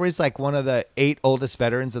know Lowry's like one of the 8 oldest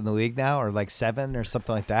veterans in the league now, or like 7 or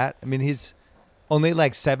something like that? I mean, he's only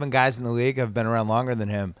like 7 guys in the league have been around longer than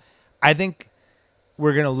him. I think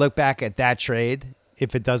we're going to look back at that trade,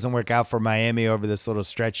 if it doesn't work out for Miami over this little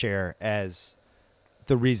stretch here, as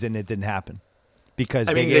the reason it didn't happen. Because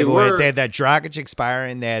they had that Dragic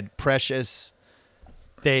expiring, they had Precious.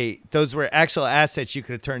 Those were actual assets you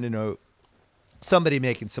could have turned into somebody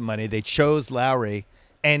making some money. They chose Lowry,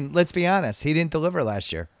 and let's be honest, he didn't deliver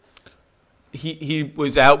last year. He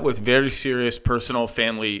was out with very serious personal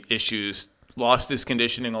family issues, lost his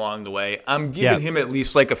conditioning along the way. I'm giving him at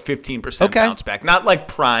least like a 15% bounce back. Not like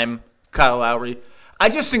prime Kyle Lowry. I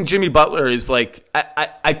just think Jimmy Butler is like,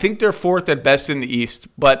 I think they're 4th at best in the East,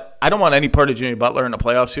 but I don't want any part of Jimmy Butler in a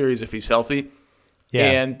playoff series if he's healthy. Yeah.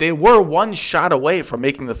 And they were 1 shot away from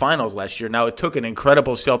making the finals last year. Now, it took an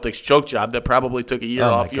incredible Celtics choke job that probably took a year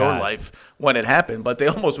off your life when it happened, but they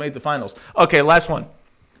almost made the finals. Okay, last one.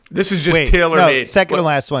 This is just tailor-made. Second to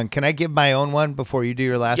last one. Can I give my own one before you do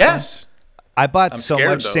your last one? Yes. I bought I'm so scared,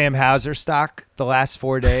 much though. Sam Hauser stock the last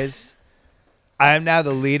 4 days. I am now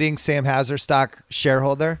the leading Sam Hauser stock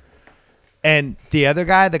shareholder. And the other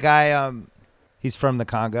guy, he's from the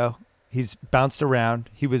Congo. He's bounced around.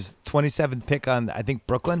 He was 27th pick on, I think,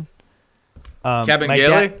 Brooklyn.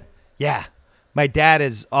 Kabengele? Yeah. My dad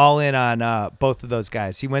is all in on both of those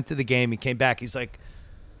guys. He went to the game. He came back. He's like,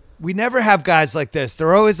 we never have guys like this.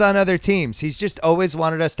 They're always on other teams. He's just always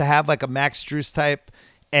wanted us to have like a Max Strus type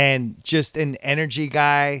and just an energy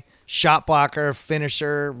guy, shot blocker,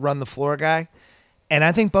 finisher, run the floor guy. And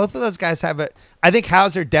I think both of those guys have it. I think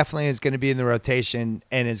Hauser definitely is going to be in the rotation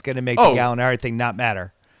and is going to make the Gallinari thing not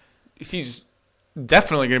matter. He's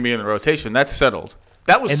definitely going to be in the rotation. That's settled.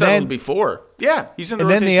 That was settled before. Yeah, he's in the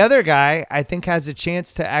rotation. And then the other guy, I think, has a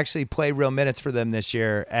chance to actually play real minutes for them this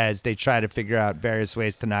year as they try to figure out various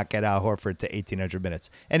ways to not get Al Horford to 1,800 minutes.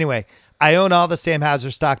 Anyway, I own all the Sam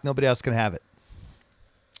Hauser stock. Nobody else can have it.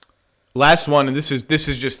 Last one, and this is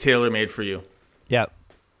just tailor-made for you. Yep.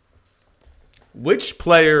 Which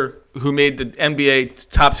player who made the NBA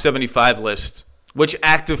top 75 list, which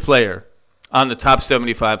active player on the top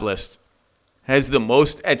 75 list has the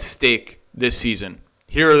most at stake this season?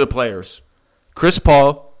 Here are the players: Chris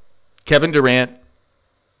Paul, Kevin Durant,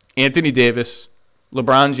 Anthony Davis,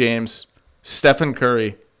 LeBron James, Stephen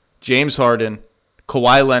Curry, James Harden,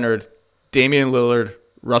 Kawhi Leonard, Damian Lillard,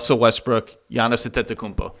 Russell Westbrook, Giannis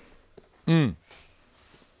Antetokounmpo.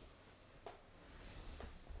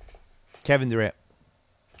 Kevin Durant.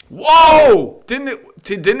 Whoa!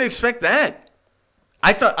 Didn't expect that.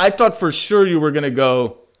 I thought for sure you were gonna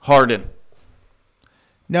go Harden.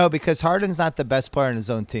 No, because Harden's not the best player in his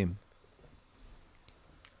own team.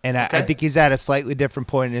 And I think he's at a slightly different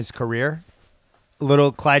point in his career. A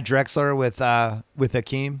little Clyde Drexler with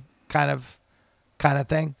Hakeem kind of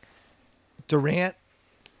thing. Durant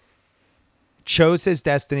chose his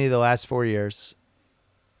destiny the last 4 years.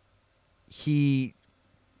 He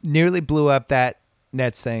nearly blew up that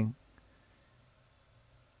Nets thing.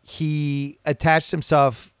 He attached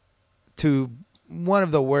himself to one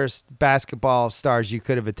of the worst basketball stars you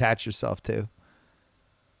could have attached yourself to.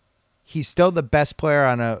 He's still the best player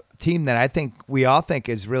on a team that I think we all think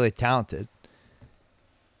is really talented.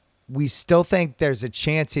 We still think there's a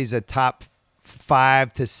chance he's a top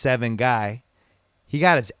 5 to 7 guy. He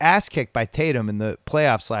got his ass kicked by Tatum in the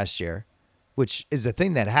playoffs last year, which is a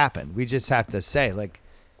thing that happened. We just have to say, like,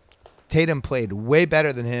 Tatum played way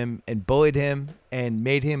better than him and bullied him and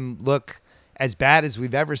made him look as bad as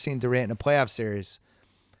we've ever seen Durant in a playoff series.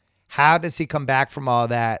 How does he come back from all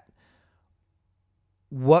that?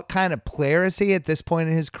 What kind of player is he at this point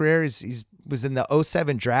in his career? He was in the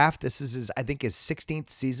 2007 draft. This is I think his 16th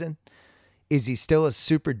season. Is he still a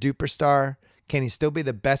super duper star? Can he still be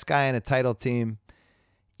the best guy in a title team?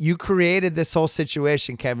 You created this whole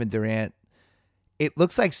situation, Kevin Durant. It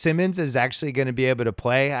looks like Simmons is actually going to be able to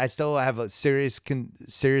play. I still have a serious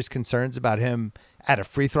concerns about him at a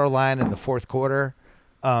free throw line in the fourth quarter.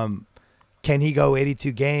 Can he go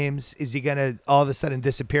 82 games? Is he going to all of a sudden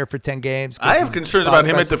disappear for 10 games? I have concerns about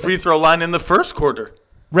him at the free throw line in the first quarter.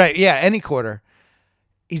 Right, yeah, any quarter.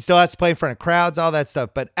 He still has to play in front of crowds, all that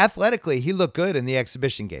stuff. But athletically, he looked good in the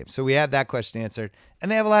exhibition game. So we have that question answered.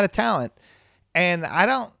 And they have a lot of talent. And I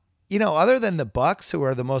don't, other than the Bucks, who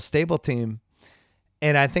are the most stable team,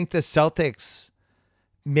 and I think the Celtics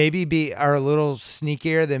maybe are a little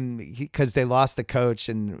sneakier than because they lost the coach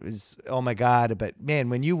and it was, oh my God. But man,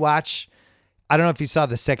 when you watch, I don't know if you saw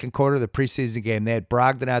the second quarter of the preseason game, they had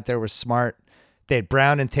Brogdon out there with Smart. They had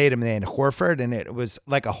Brown and Tatum and they had Horford. And it was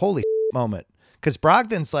like a holy moment because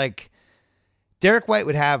Brogdon's like, Derek White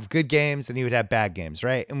would have good games and he would have bad games,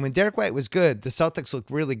 right? And when Derek White was good, the Celtics looked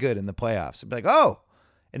really good in the playoffs. It'd be like, oh,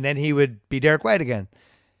 and then he would be Derek White again.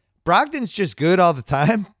 Brogdon's just good all the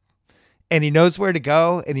time, and he knows where to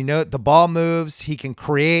go, and the ball moves. He can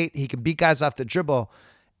create. He can beat guys off the dribble.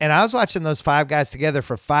 And I was watching those 5 guys together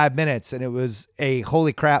for 5 minutes, and it was a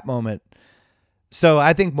holy crap moment. So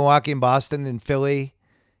I think Milwaukee and Boston and Philly,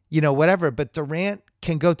 whatever. But Durant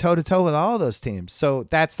can go toe-to-toe with all of those teams. So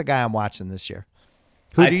that's the guy I'm watching this year.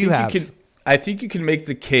 Who do you have? I think you can make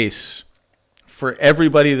the case for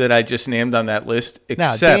everybody that I just named on that list,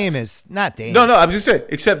 except Dame is not Dame. No, I was just saying,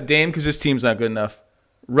 except Dame because his team's not good enough.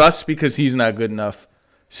 Russ because he's not good enough.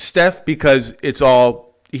 Steph because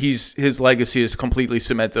his legacy is completely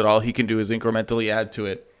cemented. All he can do is incrementally add to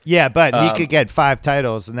it. Yeah, but he could get 5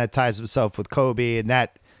 titles, and that ties himself with Kobe, and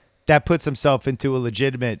that puts himself into a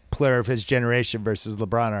legitimate player of his generation versus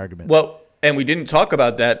LeBron argument. Well, and we didn't talk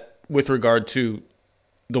about that with regard to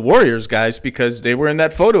the Warriors guys because they were in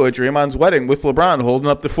that photo at Draymond's wedding with LeBron holding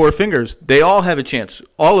up the 4 fingers. They all have a chance,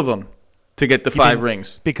 all of them, to get the 5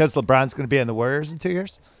 rings. Because LeBron's going to be in the Warriors in 2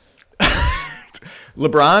 years?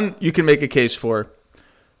 LeBron, you can make a case for.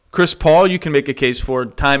 Chris Paul, you can make a case for.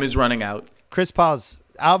 Time is running out. Chris Paul's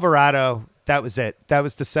Alvarado, that was it. That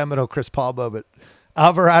was the seminal Chris Paul moment.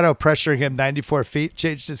 Alvarado pressuring him 94 feet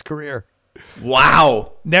changed his career.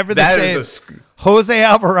 Wow. Never the same. Jose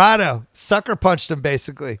Alvarado sucker punched him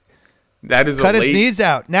basically. That is cut his knees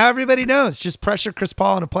out. Now everybody knows. Just pressure Chris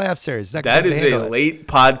Paul in a playoff series. That is a late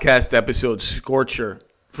podcast episode scorcher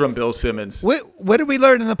from Bill Simmons. What did we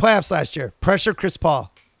learn in the playoffs last year? Pressure Chris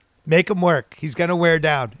Paul. Make him work. He's going to wear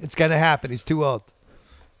down. It's going to happen. He's too old.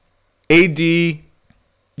 AD,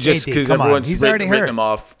 just because everyone's already written him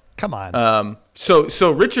off. Come on.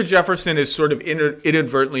 So Richard Jefferson has sort of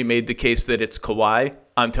inadvertently made the case that it's Kawhi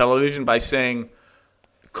on television by saying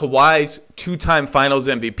Kawhi's 2-time Finals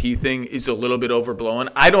MVP thing is a little bit overblown.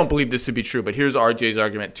 I don't believe this to be true, but here's RJ's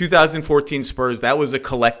argument. 2014 Spurs, that was a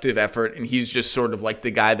collective effort, and he's just sort of like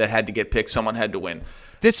the guy that had to get picked. Someone had to win.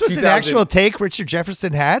 This was an actual take Richard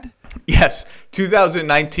Jefferson had? Yes.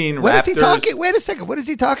 2019 What Raptors. is he talking? Wait a second. What is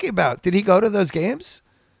he talking about? Did he go to those games?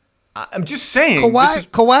 I'm just saying.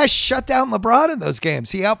 Kawhi shut down LeBron in those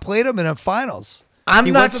games. He outplayed him in the finals. I'm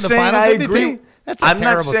not saying I agree. That's a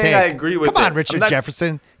terrible take. I agree with Come on, Richard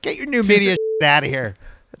Jefferson. Get your new media out of here.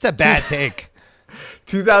 That's a bad take.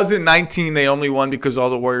 2019, they only won because all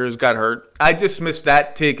the Warriors got hurt. I dismissed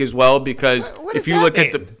that take as well because if you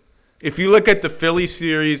look at the Philly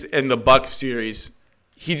series and the Bucks series,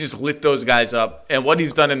 he just lit those guys up. And what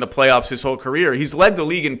he's done in the playoffs his whole career, he's led the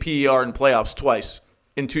league in PER in playoffs twice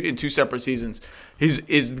in two separate seasons.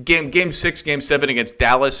 His game 6, game 7 against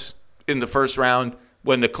Dallas in the first round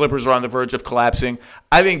when the Clippers were on the verge of collapsing.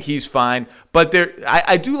 I think he's fine. But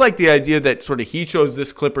I do like the idea that sort of he chose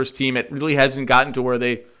this Clippers team. It really hasn't gotten to where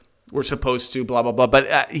they were supposed to, blah, blah, blah. But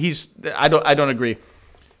I don't agree.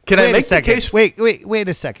 Can I make the case? Wait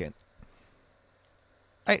a second.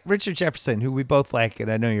 Richard Jefferson, who we both like,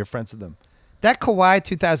 and I know you're friends with him. That Kawhi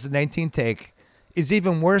 2019 take is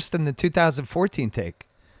even worse than the 2014 take.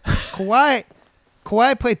 Kawhi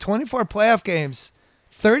played 24 playoff games,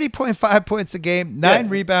 30.5 points a game, 9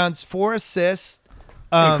 rebounds, 4 assists.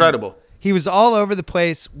 Incredible. He was all over the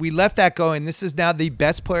place. We left that going. This is now the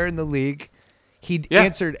best player in the league. He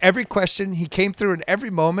answered every question. He came through in every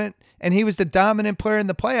moment, and he was the dominant player in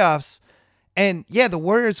the playoffs. And, the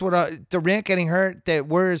Warriors would Durant getting hurt, the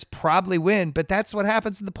Warriors probably win, but that's what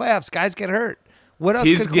happens in the playoffs. Guys get hurt. What else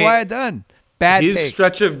could Kawhi have done? Bad take. His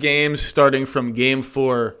stretch of games starting from Game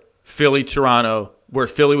 4, Philly-Toronto, where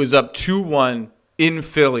Philly was up 2-1 in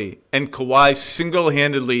Philly, and Kawhi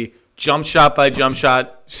single-handedly, jump shot by jump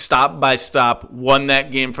shot, stop by stop, won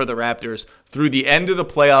that game for the Raptors through the end of the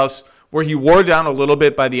playoffs, where he wore down a little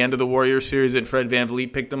bit by the end of the Warriors series and Fred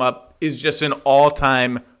VanVleet picked him up, is just an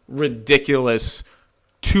all-time ridiculous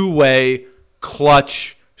two-way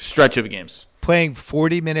clutch stretch of games. Playing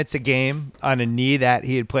 40 minutes a game on a knee that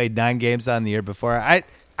he had played 9 games on the year before. I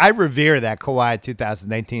revere that Kawhi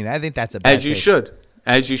 2019. I think that's a bad As you should.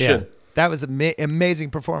 That was an amazing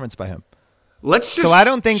performance by him. So I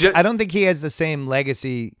don't think he has the same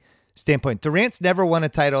legacy standpoint. Durant's never won a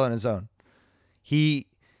title on his own. He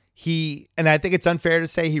and I think it's unfair to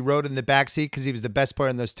say he rode in the backseat because he was the best player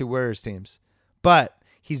in those 2 Warriors teams. But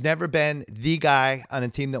he's never been the guy on a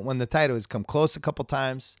team that won the title. He's come close a couple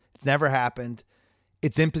times. It's never happened.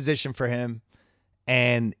 It's in position for him.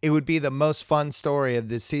 And it would be the most fun story of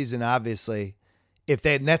this season, obviously, if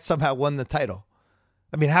the Nets somehow won the title.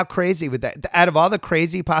 I mean, how crazy would that? Out of all the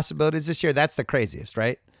crazy possibilities this year, that's the craziest,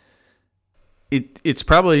 right? It's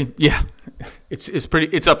probably,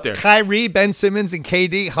 it's up there. Kyrie, Ben Simmons, and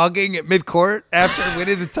KD hugging at midcourt after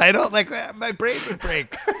winning the title. Like, my brain would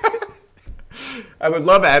break. I would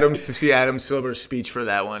love to see Adam Silver's speech for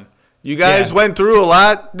that one. You guys went through a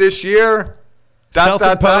lot this year.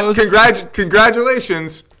 Self-imposed.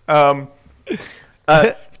 Congratulations. The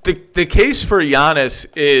case for Giannis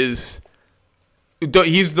is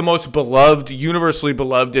he's the most beloved, universally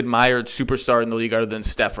beloved, admired superstar in the league other than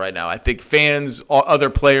Steph right now. I think fans, other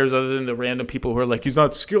players other than the random people who are like, he's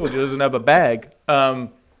not skilled, he doesn't have a bag.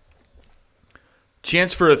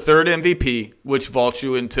 Chance for a 3rd MVP, which vaults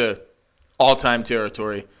you into all-time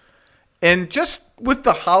territory. And just with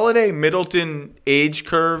the Holiday Middleton age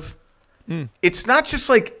curve, it's not just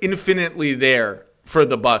like infinitely there for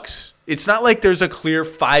the Bucks. It's not like there's a clear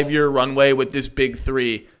 5-year runway with this big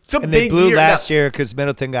 3. It's a and big they blew year last year because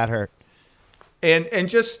Middleton got hurt. And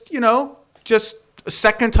just, just a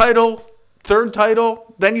 2nd title, 3rd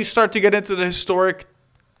title, then you start to get into the historic,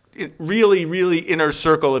 really, really inner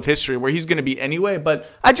circle of history where he's going to be anyway. But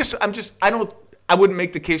I I wouldn't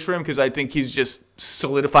make the case for him because I think he's just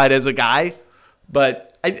solidified as a guy.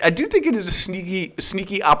 But I do think it is a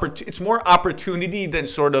sneaky opportunity. It's more opportunity than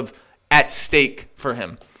sort of at stake for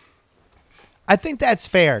him. I think that's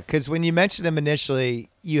fair because when you mentioned him initially,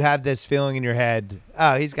 you have this feeling in your head,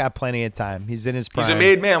 oh, he's got plenty of time. He's in his prime. He's a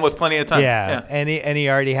made man with plenty of time. Yeah. And he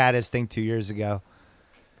already had his thing 2 years ago.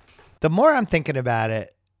 The more I'm thinking about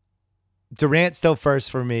it, Durant's still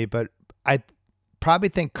first for me, but I probably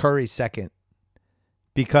think Curry's second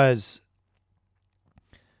because,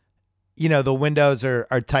 the windows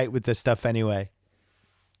are tight with this stuff anyway.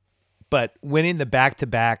 But winning the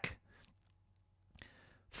back-to-back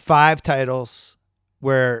 5 titles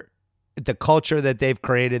where the culture that they've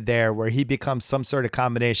created there, where he becomes some sort of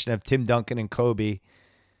combination of Tim Duncan and Kobe,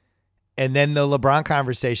 and then the LeBron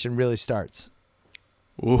conversation really starts.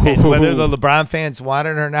 And whether the LeBron fans want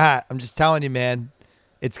it or not, I'm just telling you, man,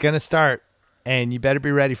 it's going to start, and you better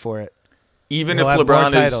be ready for it. Even if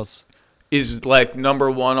LeBron is like number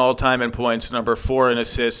 1 all-time in points, number 4 in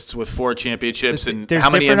assists with 4 championships, and there's how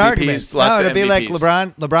many different MVPs? Arguments. Lots it'll of be MVPs.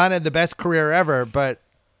 like LeBron had the best career ever, but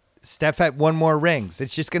Steph had 1 more rings.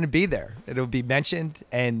 It's just going to be there. It'll be mentioned,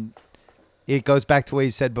 and it goes back to what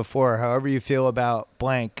you said before. However you feel about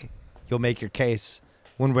blank, you'll make your case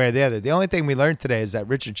one way or the other. The only thing we learned today is that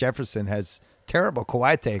Richard Jefferson has terrible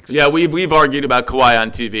Kawhi takes. Yeah, we've argued about Kawhi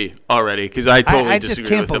on TV already because I totally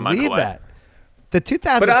disagree with him on Kawhi. I just can't believe that. The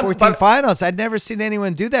 2014 finals, I'd never seen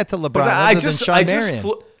anyone do that to LeBron other than Sean Marion.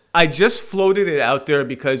 I just floated it out there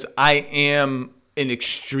because I am an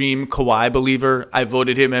extreme Kawhi believer. I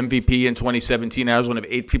voted him MVP in 2017. I was one of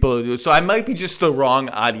 8 people to do it. So I might be just the wrong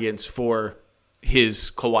audience for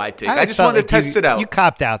his Kawhi take. I just wanted to test it out. You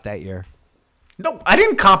copped out that year. No, I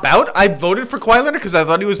didn't cop out. I voted for Kawhi Leonard because I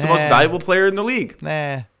thought he was the most valuable player in the league.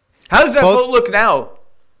 Nah. How does that vote look now?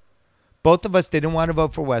 Both of us didn't want to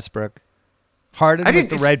vote for Westbrook. Harden was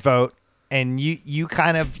the right vote, and you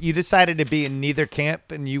decided to be in neither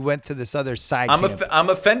camp, and you went to this other side camp. I'm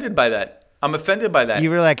offended by that. You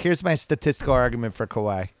were like, here's my statistical argument for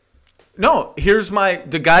Kawhi. No,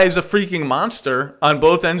 the guy is a freaking monster on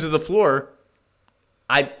both ends of the floor.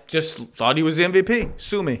 I just thought he was the MVP.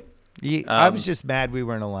 Sue me. I was just mad we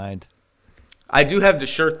weren't aligned. I do have the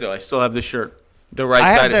shirt, though. I still have the shirt. The right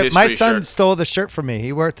side of history My son shirt. stole the shirt from me.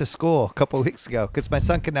 He wore it to school a couple of weeks ago because my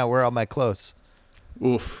son can now wear all my clothes.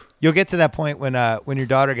 Oof. You'll get to that point when your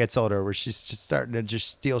daughter gets older where she's just starting to just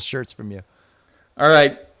steal shirts from you. All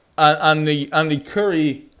right. On the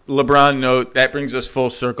Curry LeBron note, that brings us full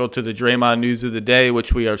circle to the Draymond news of the day,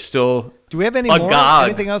 which we are still Do we have any agog. more?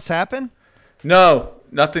 Anything else happen? No,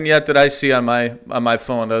 nothing yet that I see on my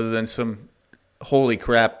phone other than some holy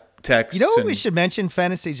crap texts. You know what we should mention?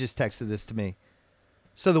 Fantasy just texted this to me.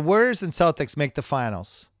 So the Warriors and Celtics make the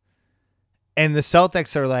finals. And the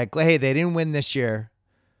Celtics are like, well, hey, they didn't win this year,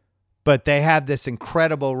 but they have this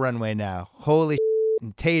incredible runway now. Holy shit,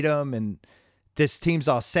 and Tatum, and this team's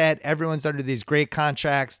all set. Everyone's under these great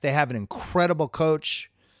contracts. They have an incredible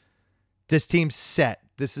coach. This team's set.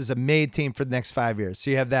 This is a made team for the next 5 years.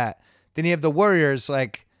 So you have that. Then you have the Warriors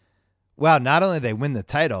like, wow, not only they win the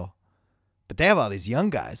title, but they have all these young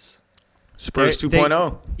guys. Spurs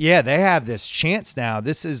 2.0. Yeah, they have this chance now.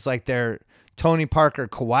 This is like their Tony Parker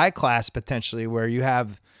Kawhi class potentially, where you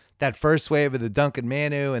have that first wave of the Duncan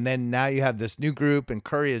Manu, and then now you have this new group, and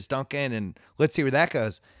Curry is Duncan, and let's see where that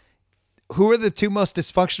goes. Who are the 2 most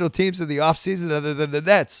dysfunctional teams in the offseason other than the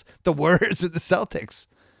Nets? The Warriors and the Celtics.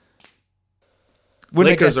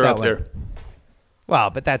 Lakers are up there. Well,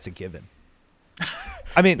 but that's a given.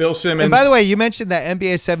 I mean, Bill Simmons. And by the way, you mentioned that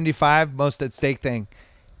NBA 75 most at stake thing.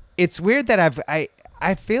 It's weird that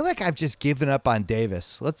I feel like I've just given up on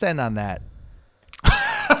Davis. Let's end on that.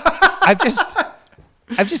 I've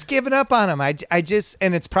just given up on him. I just,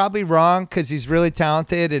 and it's probably wrong because he's really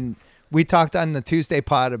talented. And we talked on the Tuesday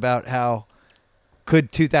pod about how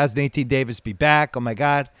could 2018 Davis be back? Oh my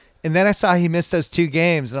God. And then I saw he missed those 2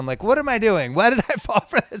 games, and I'm like, what am I doing? Why did I fall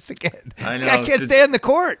for this again? This guy can't stay on the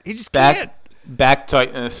court. He just can't. Back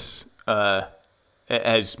tightness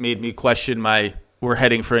has made me question we're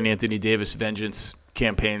heading for an Anthony Davis vengeance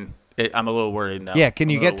campaign. I'm a little worried now. Yeah, can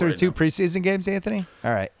you get through 2 preseason games, Anthony?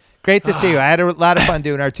 All right. Great to see you. I had a lot of fun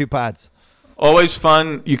doing our 2 pods. Always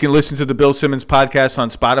fun. You can listen to the Bill Simmons podcast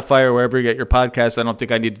on Spotify or wherever you get your podcasts. I don't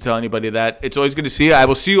think I need to tell anybody that. It's always good to see you. I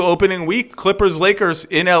will see you opening week. Clippers, Lakers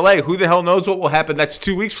in LA. Who the hell knows what will happen? That's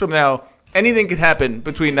 2 weeks from now. Anything could happen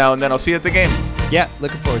between now and then. I'll see you at the game. Yeah,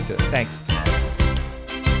 looking forward to it. Thanks.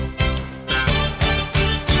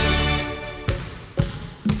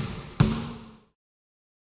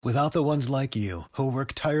 Without the ones like you, who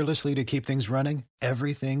work tirelessly to keep things running,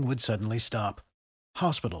 everything would suddenly stop.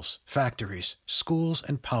 Hospitals, factories, schools,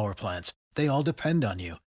 and power plants, they all depend on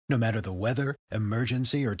you. No matter the weather,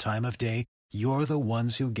 emergency, or time of day, you're the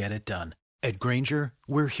ones who get it done. At Grainger,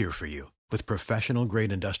 we're here for you with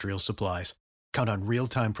professional-grade industrial supplies. Count on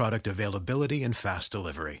real-time product availability and fast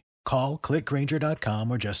delivery. Call, click Grainger.com,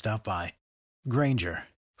 or just stop by. Grainger,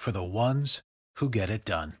 for the ones who get it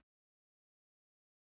done.